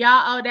big,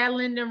 y'all owe that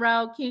Linden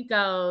Road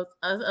Kinko's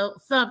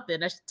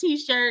something, a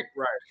t-shirt,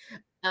 right?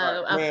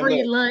 A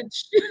free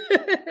lunch.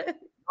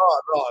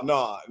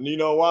 No. You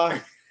know why?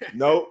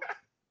 Nope,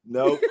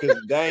 because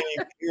they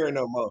ain't here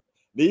no more.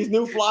 These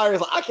new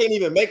flyers, I can't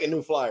even make a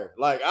new flyer.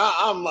 Like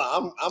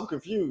I'm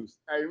confused.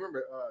 Hey,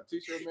 remember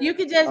t-shirt? Man? You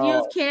can just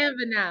use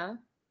Canva now.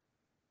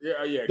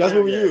 Yeah. That's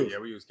what we use. Yeah,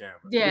 we use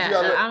Canva.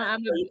 Yeah,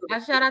 I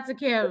shout out to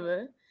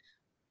Canva.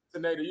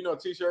 Tynee, you know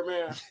T-shirt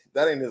man?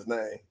 That ain't his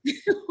name.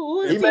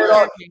 He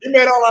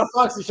made all our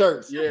Foxy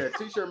shirts. Yeah,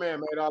 T-shirt man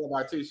made all of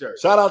our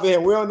T-shirts. Shout out to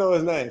him. We don't know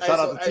his name. Shout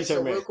out to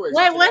T-shirt man. Real quick,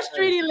 wait, what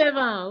street he live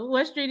on?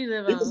 What street he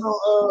live on? It was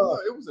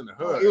in the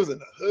hood. It was in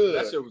the hood.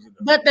 That shit was in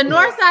the But the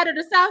north side or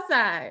the south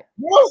side?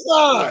 North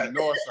side.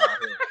 North side.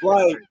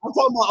 Like I'm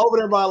talking about over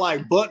there by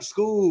like Buck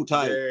School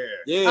type.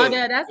 Yeah. Oh,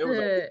 yeah, that's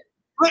good.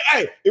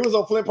 Hey, it was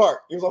on Flint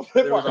Park. It was on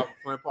Flint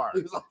Park.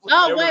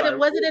 Oh, wait,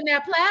 was it in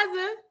that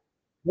plaza?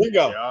 There you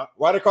go. Yeah.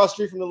 Right across the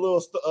street from the little.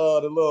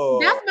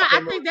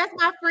 I think that's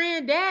my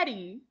friend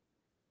Daddy.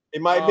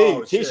 It might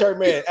be T-shirt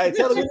man. Hey,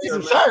 tell him we need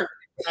some shirt.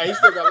 Hey, he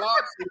still got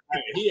locks.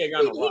 He ain't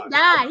got no locks. He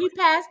died. He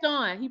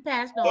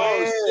passed on.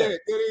 Oh shit,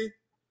 did he?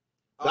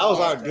 That was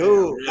our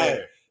dude. Yeah.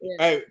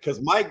 Hey,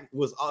 because Mike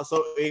was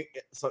so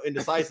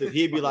indecisive.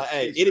 He'd be like,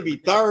 "Hey, it'd be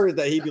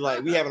Thursday." He'd be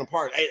like, "We having a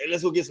party. Hey,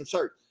 let's go get some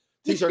shirts."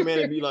 T-shirt man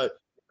would be like,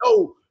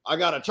 "Oh, I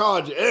gotta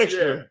charge you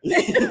extra."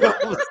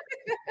 Yeah.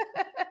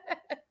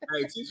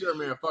 Hey, T-shirt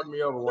man fucked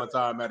me over one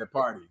time at a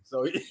party.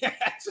 So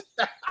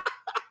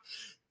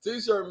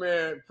T-shirt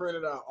man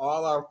printed out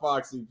all our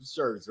Foxy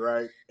shirts,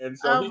 right? And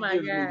so he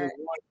gives me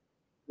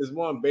this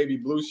one baby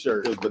blue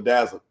shirt. It was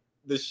bedazzled.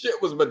 The shit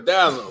was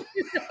bedazzled.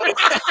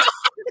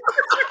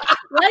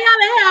 Why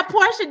y'all have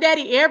Portia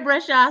Daddy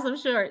airbrush y'all some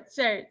shirts?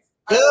 Yeah,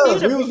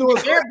 we was doing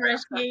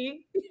airbrush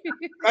king.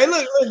 Hey,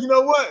 look, you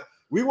know what?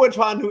 We weren't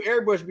trying to do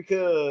airbrush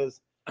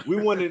because we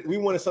wanted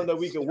something that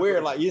we could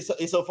wear. Like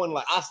it's so funny.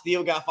 Like I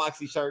still got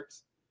Foxy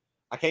shirts.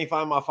 I can't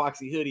find my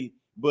Foxy hoodie,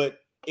 but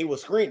it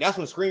was screen. That's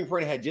when screen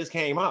printing had just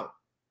came out.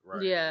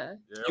 Right. Yeah.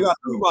 You got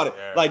to think about it.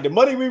 Yeah. Like the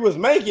money we was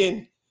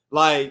making,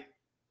 like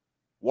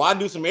why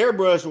do some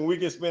airbrush when we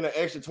can spend an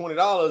extra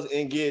 $20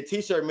 and get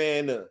T-shirt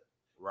man done?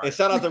 Right. And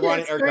shout out to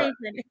Ronnie.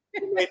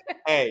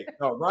 Hey,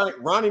 no,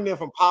 Ronnie them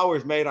from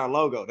Powers made our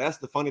logo. That's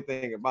the funny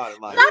thing about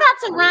it. Like, shout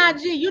out to Ron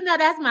G. You know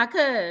that's my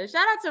cuz.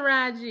 Shout out to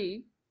Ron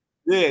G.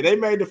 Yeah, they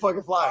made the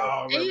fucking flyer.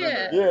 Oh,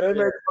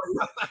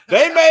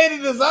 they made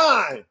the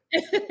design.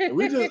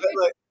 We just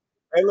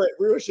look,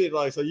 real shit.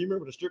 Like, so you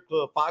remember the strip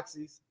club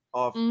Foxy's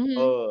off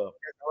Road?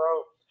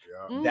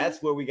 Yeah.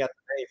 That's where we got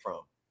the name from.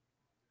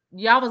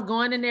 Y'all was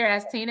going in there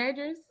as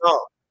teenagers?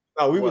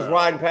 No, we was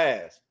riding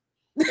past.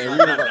 And we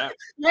was like,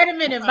 wait a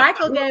minute,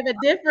 Michael gave a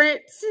different.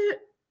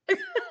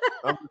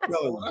 I'm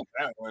telling you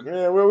that one.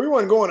 Yeah, well, we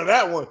wasn't going to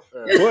that one,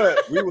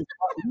 but we was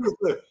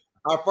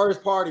our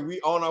first party.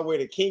 We on our way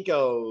to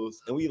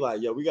Kinko's, and we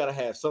like, yo, we gotta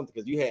have something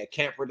because you had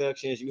Camp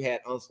Productions, you had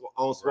on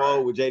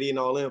Swole with JD and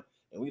all them,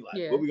 and we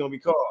like, what we gonna be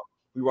called?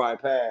 We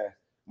ride past.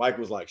 Mike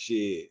was like,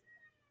 shit,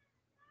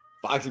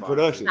 Foxy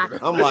Productions.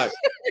 I'm like,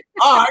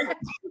 all right,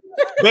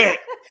 bet.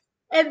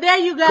 And there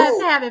you guys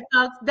have it,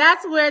 folks.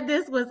 That's where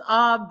this was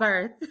all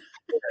birthed.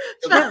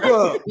 Because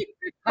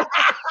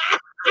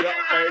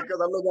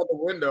I look out the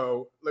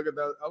window, look at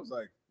that. I was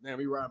like, man,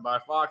 we riding by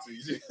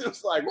Foxy's.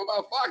 It's like, what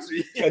about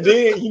Foxy? And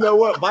then you know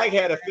what? Mike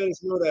had a fetish.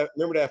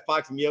 Remember that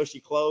Foxy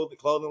Miyoshi clothing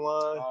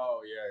line?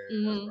 Oh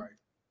yeah, that's right.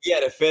 He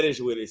had a fetish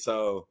with it,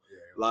 so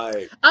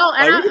like. Oh,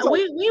 and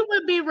we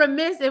would be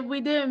remiss if we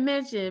didn't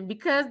mention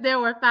because there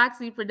were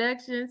Foxy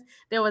Productions.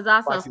 There was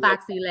also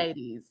Foxy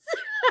Ladies.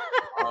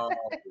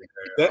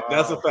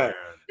 That's a fact.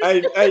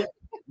 Man. Hey.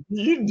 Do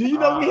you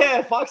know we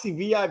had Foxy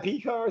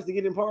VIP cards to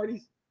get in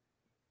parties?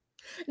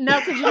 No,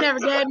 because you never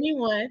gave me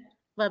one,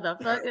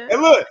 motherfucker.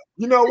 And look,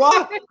 you know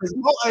why?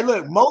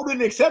 Mo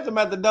didn't accept him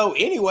at the door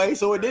anyway,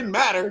 so it didn't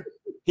matter.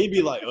 He'd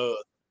be like,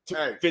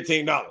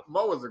 $15.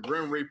 Mo was a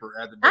Grim Reaper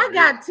at the door. I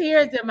got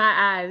tears in my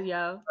eyes,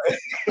 yo.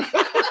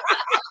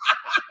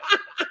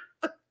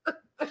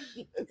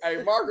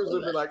 Hey, Marcus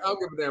would be like, I don't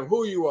give a damn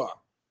who you are.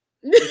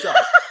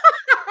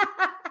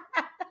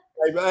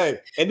 Hey,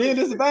 and then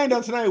this bang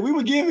up tonight, we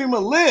would give him a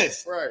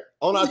list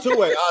on our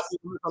two-way. I see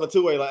on the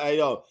two-way, like, hey,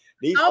 yo,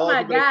 these. Oh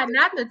my God,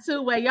 not the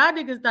two-way. Y'all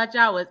niggas thought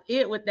y'all was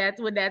it with that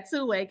when that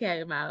two-way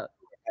came out.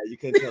 You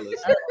couldn't tell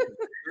us.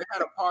 They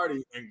had a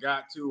party and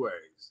got two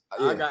ways.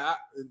 I got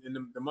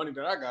the money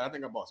that I got. I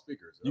think I bought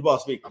speakers. You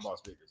bought speakers. I bought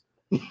speakers.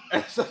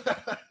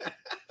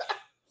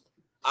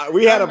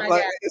 We had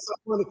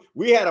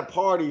we had a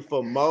party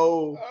for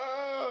Mo.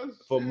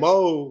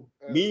 Mo,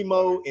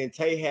 Mo, and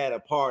Tay had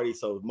a party,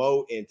 so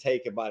Mo and Tay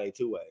could buy their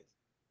two ways.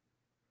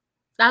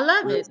 I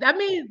love it. I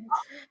mean,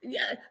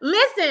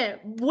 listen,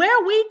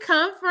 where we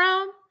come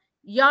from,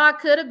 y'all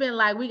could have been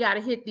like, we got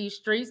to hit these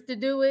streets to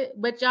do it,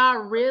 but y'all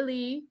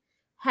really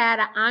had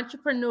an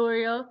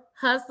entrepreneurial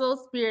hustle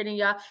spirit in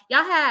y'all.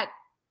 Y'all had,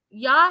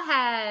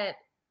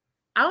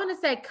 I want to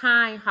say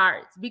kind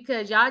hearts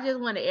because y'all just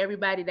wanted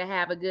everybody to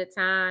have a good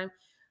time.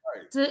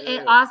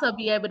 And also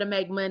be able to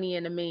make money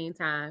in the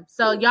meantime.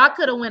 So y'all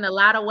could have went a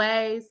lot of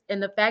ways.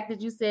 And the fact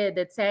that you said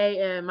that Tay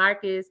and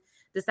Marcus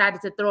decided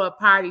to throw a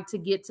party to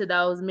get to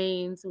those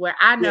means where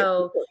I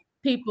know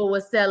people were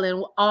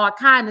selling all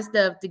kind of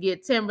stuff to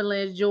get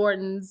Timberlands,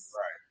 Jordans.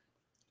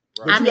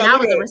 Right. I mean, I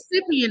was a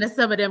recipient of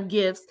some of them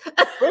gifts. For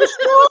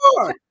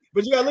sure.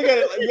 But you gotta look at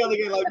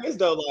it like this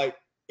though. Like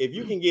if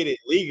you can get it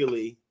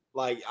legally,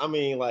 like I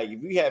mean, like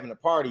if you having a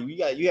party,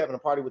 you having a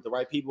party with the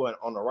right people and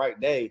on the right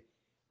day.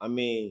 I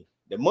mean,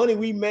 the money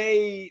we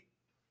made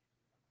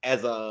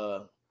as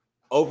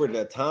over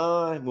the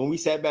time when we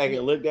sat back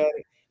and looked at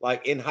it,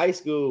 like in high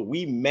school,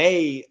 we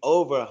made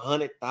over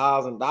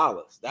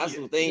 $100,000. That's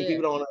the thing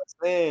people don't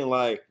understand.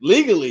 Like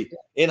legally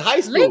in high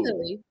school,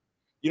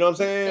 you know what I'm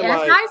saying? As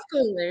like high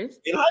schoolers.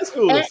 In high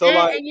schoolers. So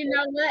and you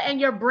know what? And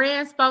your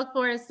brand spoke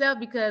for itself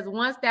because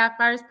once that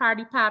first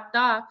party popped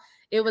off,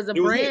 it was a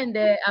brand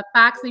that a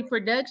Foxy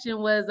production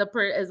was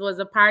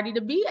a party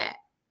to be at.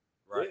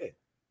 Right. Yeah.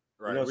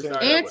 Right. You know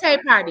and Tay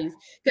parties.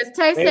 Because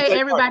Tay said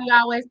everybody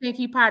always think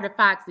he part of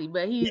Foxy,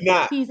 but he's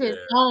his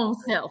own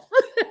self.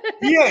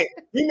 He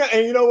not.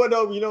 And you know what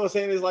though? You know what I'm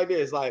saying? It's like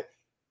this. Like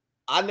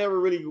I never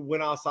really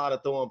went outside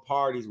of throwing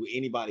parties with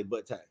anybody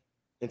but Tay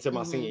until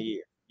my senior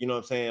year. You know what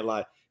I'm saying?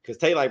 Like, because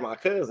Tay like my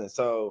cousin.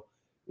 So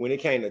when it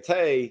came to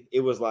Tay,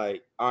 it was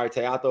like, all right,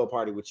 Tay, I'll throw a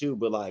party with you.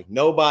 But like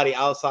nobody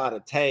outside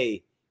of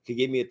Tay could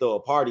get me to throw a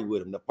party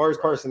with him. The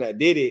first person that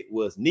did it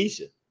was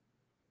Nisha.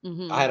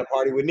 I had a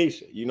party with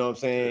Nisha, you know what I'm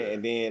saying? Yeah.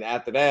 And then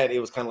after that, it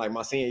was kind of like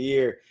my senior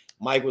year.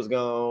 Mike was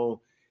gone.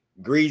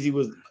 Greasy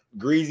was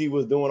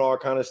doing all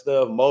kind of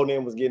stuff.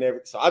 Moden was getting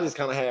everything. So I just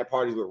kind of had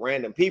parties with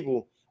random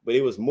people, but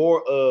it was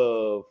more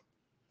of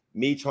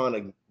me trying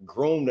to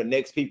groom the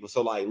next people.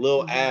 So like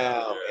Lil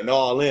Al and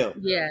all them.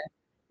 Yeah.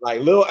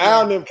 Like Lil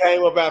Al and them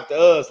came up after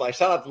us. Like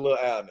shout out to Lil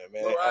Al and them,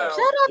 man. Shout out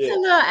to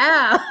Lil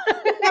Al.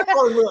 Let's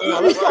call him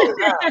Al. Let's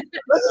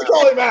just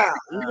call him Al.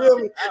 You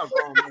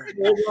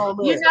feel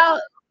me?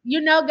 You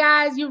know,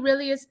 guys, you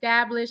really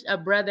established a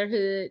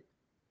brotherhood.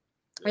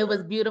 It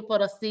was beautiful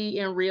to see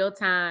in real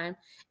time.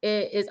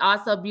 It is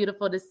also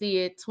beautiful to see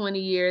it 20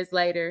 years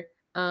later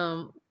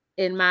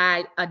in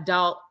my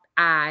adult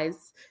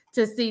eyes,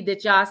 to see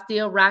that y'all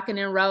still rocking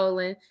and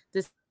rolling,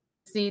 to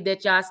see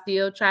that y'all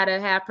still try to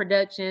have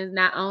productions,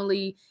 not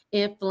only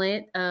in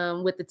Flint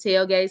with the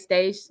tailgate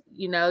stage.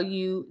 You know,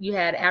 you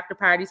had after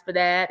parties for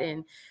that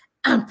and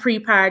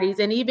pre-parties,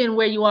 and even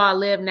where you all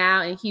live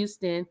now in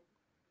Houston.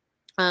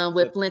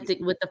 With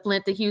the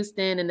Flint to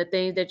Houston and the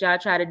things that y'all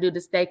try to do to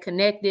stay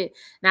connected,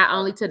 not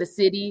only to the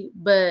city,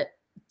 but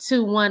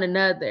to one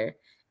another.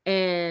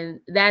 And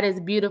that is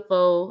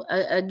beautiful.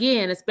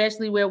 Again,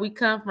 especially where we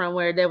come from,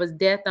 where there was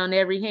death on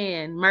every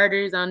hand,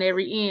 murders on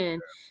every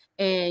end.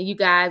 And you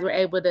guys were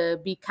able to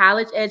be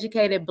college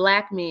educated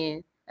Black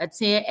men,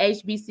 attend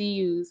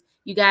HBCUs.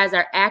 You guys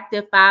are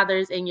active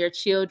fathers in your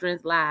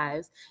children's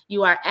lives.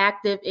 You are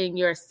active in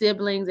your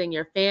siblings and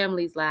your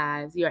family's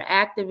lives. You're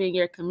active in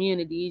your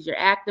communities. You're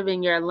active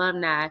in your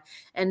alumni.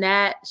 And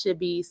that should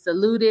be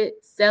saluted,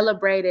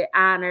 celebrated,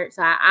 honored.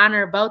 So I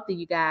honor both of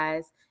you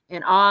guys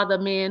and all the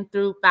men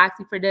through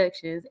Foxy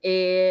Productions,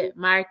 Ed,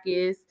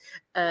 Marcus,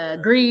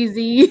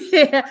 Greasy,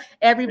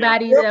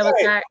 everybody that was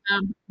there.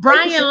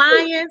 Brian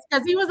Lyons,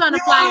 because he was on the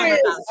flyer.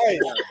 Hey,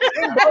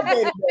 Tim's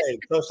birthday today.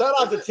 So shout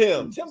out to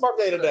Tim. Tim's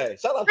birthday today.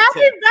 Shout out to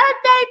Happy Tim.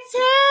 birthday,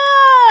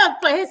 Tim!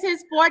 For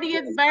his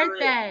 40th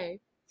birthday.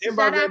 Tim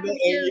birthday.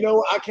 And you know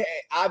what?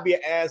 I'd be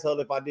an asshole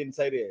if I didn't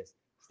say this.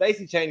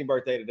 Stacey Tynee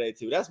birthday today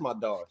too. That's my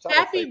dog.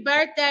 Happy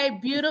birthday,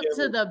 beautiful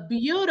to the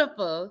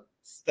beautiful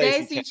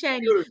Stacey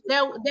Tynee.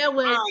 There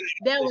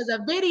was a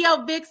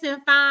video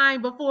vixen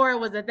fine before it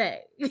was a thing.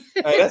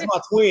 Hey, that's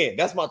my twin.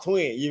 That's my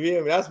twin. You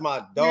feel me? That's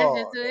my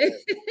dog.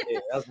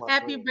 That's my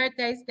Happy twin.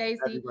 birthday,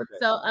 Stacey.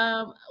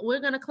 So we're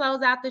gonna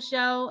close out the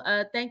show.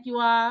 Thank you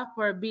all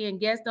for being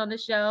guests on the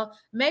show.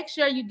 Make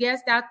sure you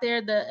guests out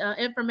there. The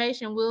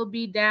information will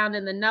be down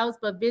in the notes,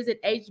 but visit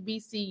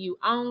HBCU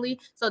only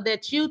so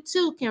that you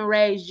too can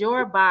raise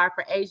your bar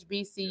for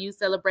HBCU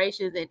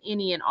celebrations and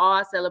any and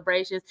all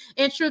celebrations.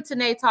 In true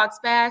Tynee Talks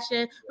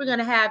fashion, we're going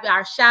to have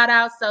our shout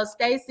outs. So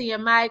Stacey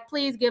and Mike,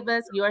 please give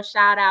us your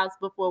shout outs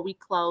before we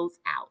close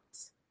out.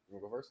 You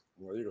want to go first?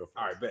 Well, you go first.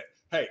 All right, bet.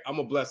 Hey, I'm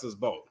going to bless us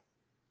both.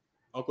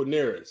 Uncle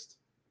Nearest.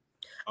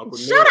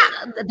 Shut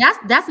up.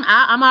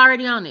 I'm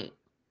already on it.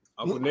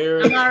 Uncle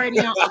Nearest. I'm already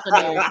on Uncle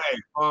Nearest. Hey,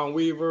 Fawn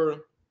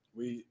Weaver.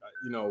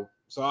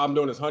 So I'm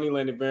doing this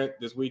Honeyland event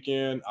this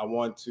weekend. I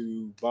want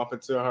to bump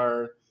into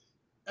her,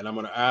 and I'm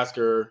going to ask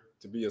her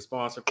to be a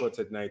sponsor for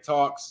Tynee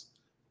Talks.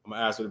 I'm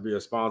gonna ask her to be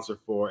a sponsor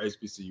for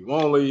HBCU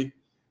only.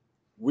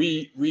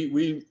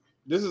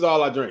 This is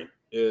all I drink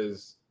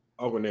is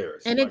Uncle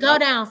Nearest. And it go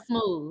down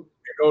smooth.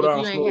 It go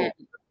down smooth.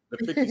 The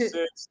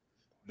 56,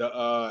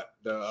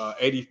 the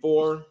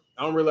 84.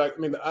 I don't really like.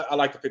 I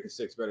like the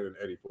 56 better than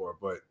 84.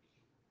 But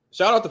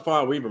shout out to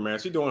Fawn Weaver, man.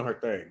 She's doing her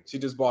thing. She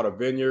just bought a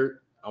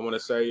vineyard, I want to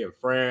say, in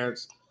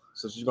France.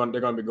 So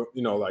they're gonna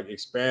be, like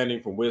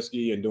expanding from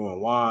whiskey and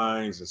doing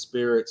wines and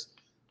spirits.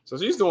 So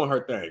she's doing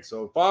her thing.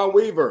 So Fawn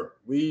Weaver,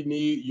 we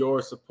need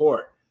your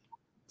support.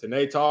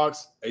 Tynee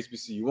Talks,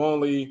 HBCU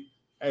only.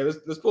 Hey,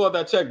 let's pull out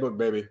that checkbook,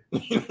 baby.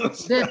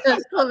 Let's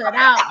pull it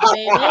out,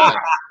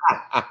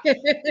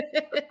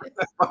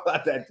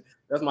 baby.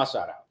 That's my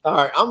shout out. All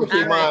right, I'm gonna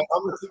keep mine.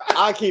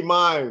 I keep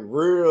mine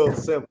real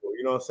simple.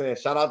 You know what I'm saying?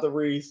 Shout out to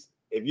Reese.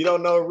 If you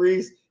don't know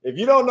Reese,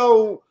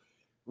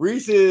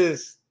 Reese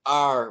is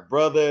our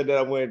brother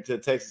that went to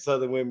Texas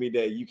Southern with me.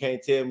 That you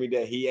can't tell me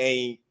that he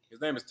ain't.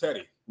 His name is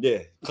Teddy. Yeah,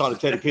 call him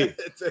Teddy P.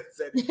 Shout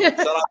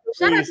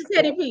out to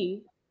Teddy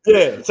P.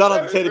 Yeah, shout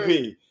out to Teddy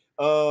P.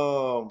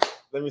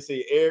 Let me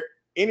see.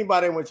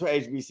 Anybody went to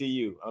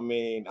HBCU? I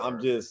mean, I'm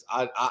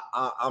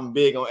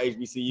big on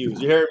HBCUs.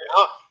 You heard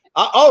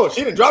me?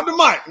 She done dropped the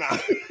mic now.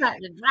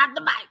 Drop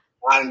the mic.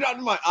 I done dropped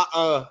the mic.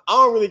 I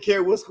don't really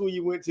care what school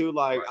you went to.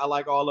 Like, I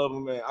like all of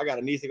them, man. I got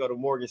a niece to go to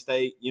Morgan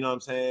State. You know what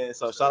I'm saying?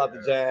 So shout out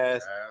to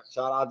Jazz.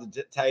 Shout out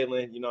to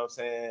Taylor. You know what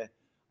I'm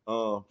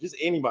saying? Just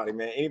anybody,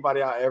 man.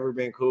 Anybody I ever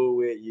been cool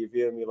with. You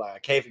feel me? Like, I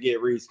can't forget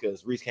Reese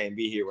because Reese can't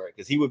be here, right?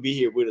 Because he would be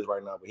here with us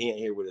right now, but he ain't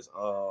here with us.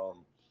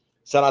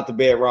 Shout out to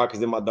Bedrock because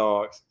they're my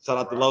dogs. Shout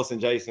out to Los and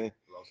Jason.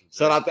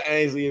 Shout out to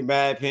Ainsley and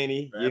Bad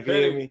Penny. You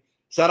feel me?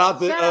 Shout out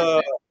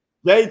to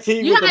JT.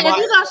 If you're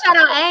gonna shout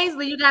out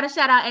Ainsley, you gotta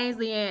shout out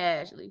Ainsley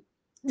and Ashley.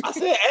 I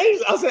said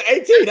Ainsley. I said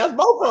AT. That's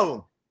both of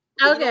them.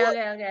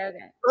 Okay.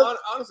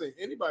 Honestly,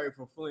 anybody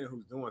from Flint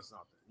who's doing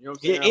something, you know what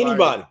I'm saying? Yeah,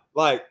 anybody.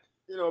 Like,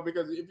 you know,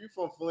 because if you're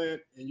from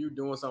Flint and you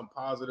doing something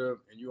positive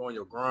and you on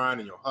your grind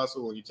and your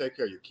hustle and you take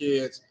care of your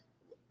kids,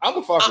 I'm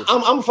gonna fuck with you.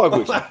 I'm gonna fuck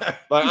with you.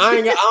 Like,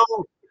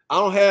 I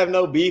don't have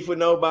no beef with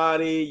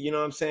nobody. You know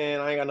what I'm saying?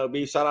 I ain't got no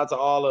beef. Shout out to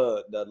all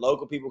the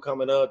local people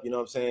coming up. You know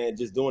what I'm saying?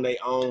 Just doing their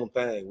own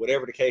thing,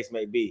 whatever the case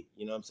may be.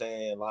 You know what I'm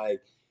saying?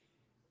 Like,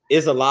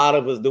 it's a lot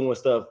of us doing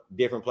stuff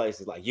different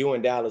places. Like, you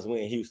in Dallas,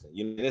 we in Houston.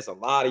 You know, there's a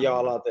lot of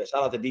y'all out there.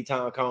 Shout out to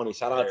D-Town Coney.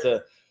 Shout out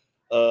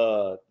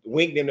to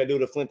Wink them that do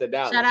the Flint to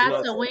Dallas. Shout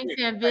out to Wink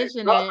and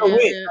Vision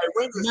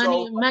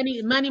and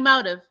Money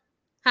Motive.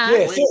 Huh?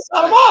 Yeah, shout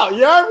them out.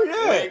 You heard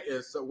me?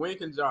 Yeah.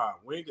 Wink and John.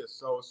 Wink is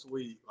so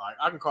sweet. Like,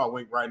 I can call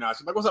Wink right now.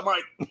 She's like, "What's up,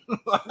 Mike?"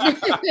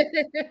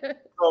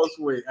 So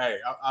sweet. Hey,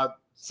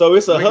 so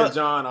it's a Wink and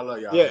John. I love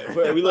y'all.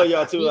 Yeah, we love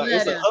y'all too. Like,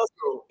 it's a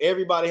hustle.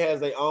 Everybody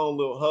has their own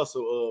little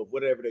hustle of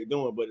whatever they're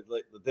doing. But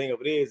like, the thing of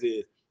it is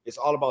it's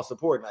all about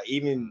support. Like,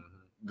 even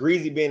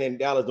Greasy being in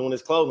Dallas doing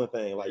his clothing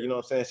thing. Like, you know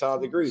what I'm saying? Shout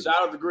out to Greasy.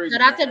 Shout out to Greasy.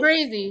 Shout out to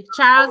Greasy.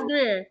 Charles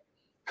Greer.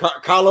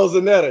 Carlos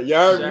Zanetta. You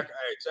heard me?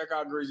 Check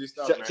out Greasy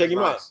stuff. Check him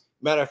out.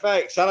 Matter of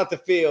fact, shout out to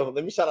Phil.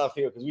 Let me shout out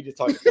Phil because we just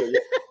talked to Phil.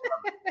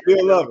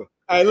 Phil love it.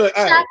 Hey, look.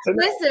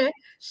 Listen,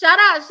 shout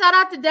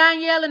out to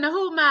Danielle and the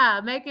Hoop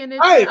Mob making it.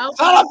 Hey, shout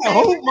out to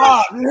Hoop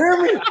Mob. You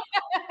hear me?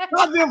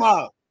 Shout them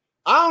out.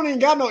 I don't even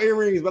got no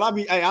earrings, but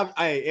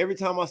every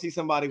time I see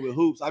somebody with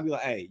hoops, I be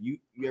like, hey, you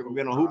ever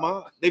been on Hoop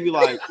Mob? They be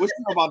like, what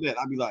you know about that?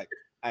 I be like,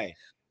 hey,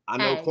 I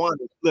know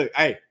Kwani. Look,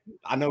 hey,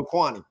 I know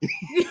Kwani.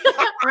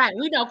 Right,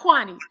 we know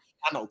Kwani.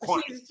 I know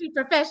Kwani. She's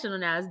professional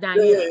now. It's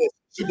Danielle. Yeah,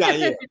 she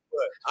Danielle.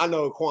 I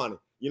know Kwani.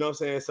 You know what I'm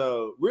saying?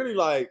 So really,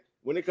 like,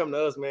 when it comes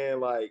to us, man,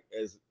 like,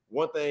 as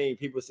one thing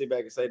people sit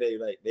back and say,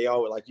 they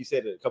always, like you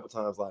said it a couple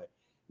times, like,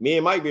 me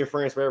and Mike been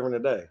friends forever and a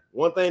day.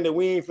 One thing that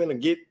we ain't finna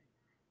get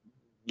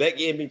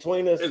in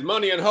between us is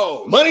money and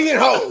hoes. Money and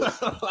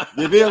hoes.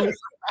 You feel me?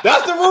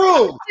 That's the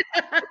rule.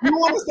 You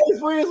want to stay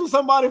friends with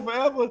somebody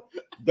forever?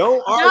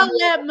 Don't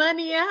let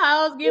money and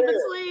hoes get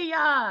between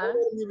y'all.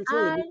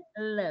 I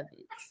love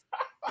it.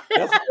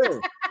 That's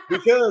true.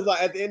 Because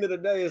like, at the end of the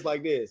day, it's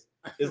like this.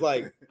 It's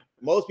like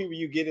most people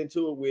you get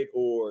into it with,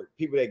 or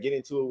people that get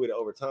into it with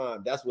over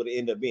time, that's what it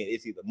end up being.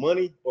 It's either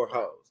money or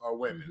hoes. Or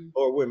women.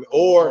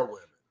 Or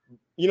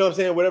you know what I'm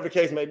saying? Whatever the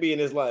case may be.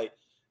 And it's like,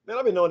 man,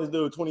 I've been knowing this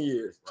dude 20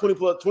 years,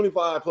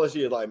 25 plus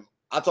years. Like,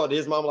 I talked to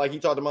his mama like he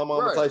talked to my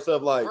mama type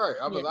stuff. Like,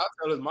 I'll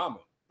tell his mama.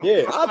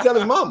 Yeah, I'll tell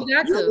his mama. You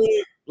got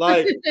to.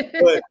 Like,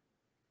 but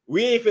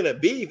we ain't finna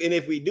beef. And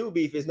if we do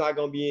beef, it's not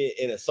gonna be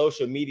in a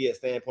social media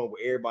standpoint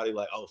where everybody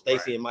like, oh,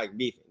 Stacey and Mike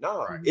beefing.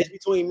 No, it's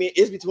between me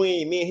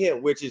and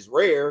him, which is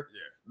rare. Yeah.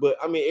 But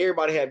I mean,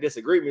 everybody have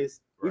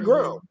disagreements. We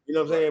grown. You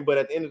know what I'm saying? But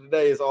at the end of the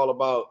day, it's all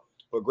about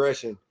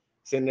progression.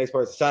 Send the next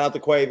person. Shout out to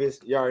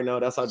Quavis. You already know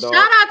that's our dog.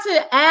 Shout out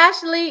to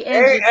Ashley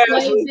and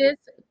Quavis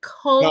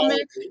Coleman.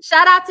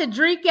 Shout out to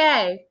Drake.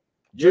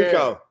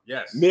 Drico.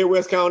 Yes.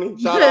 Midwest County.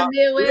 Shout out.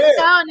 Midwest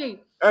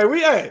County. Hey,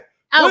 we shout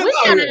out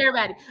to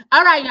everybody.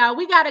 All right, y'all.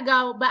 We gotta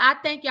go. But I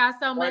thank y'all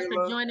so much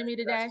for joining me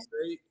today.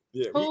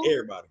 Yeah,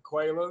 everybody.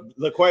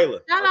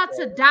 LaQuayla. Shout out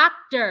to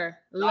Doctor.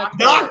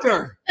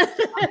 Doctor.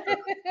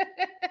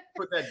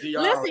 Put that DR.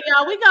 Listen,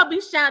 y'all, we gonna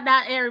be shouting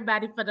out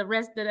everybody for the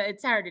rest of the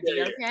eternity.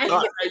 Yeah. Okay. I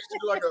used to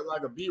do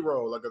like a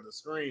B-roll, like the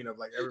screen of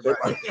like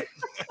everybody.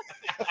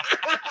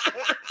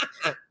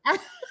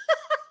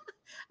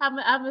 I'm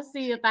gonna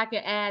see if I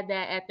can add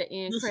that at the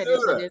end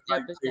credits of this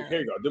episode. Here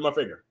you go. Do my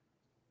finger.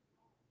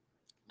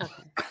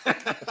 Okay. I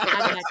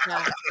got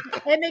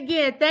y'all. And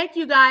again, thank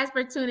you guys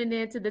for tuning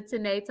in to the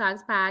Tynee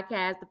Talks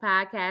podcast, the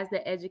podcast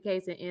that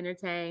educates and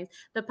entertains,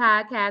 the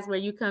podcast where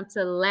you come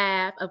to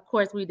laugh. Of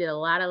course, we did a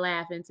lot of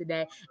laughing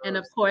today. And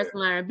of course,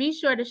 learn. Be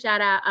sure to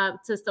shout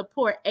out to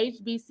support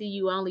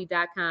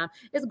HBCUonly.com.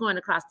 It's going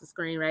across the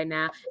screen right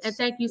now. And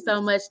thank you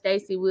so much,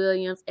 Stacey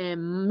Williams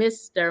and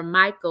Mr.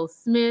 Michael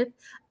Smith.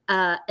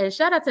 And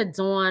shout out to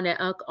Dawn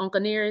and Uncle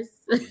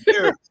Nearest.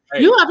 Hey.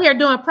 You up here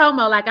doing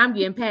promo like I'm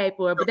getting paid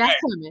for it, but that's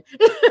coming.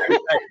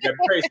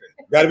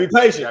 Gotta be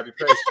patient.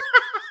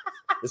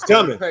 It's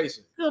coming.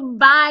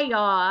 Goodbye,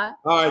 y'all.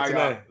 All right,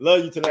 tonight.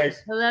 Love you tonight.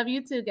 I love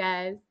you too,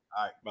 guys.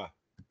 All right, bye.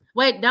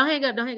 Wait, don't hang up.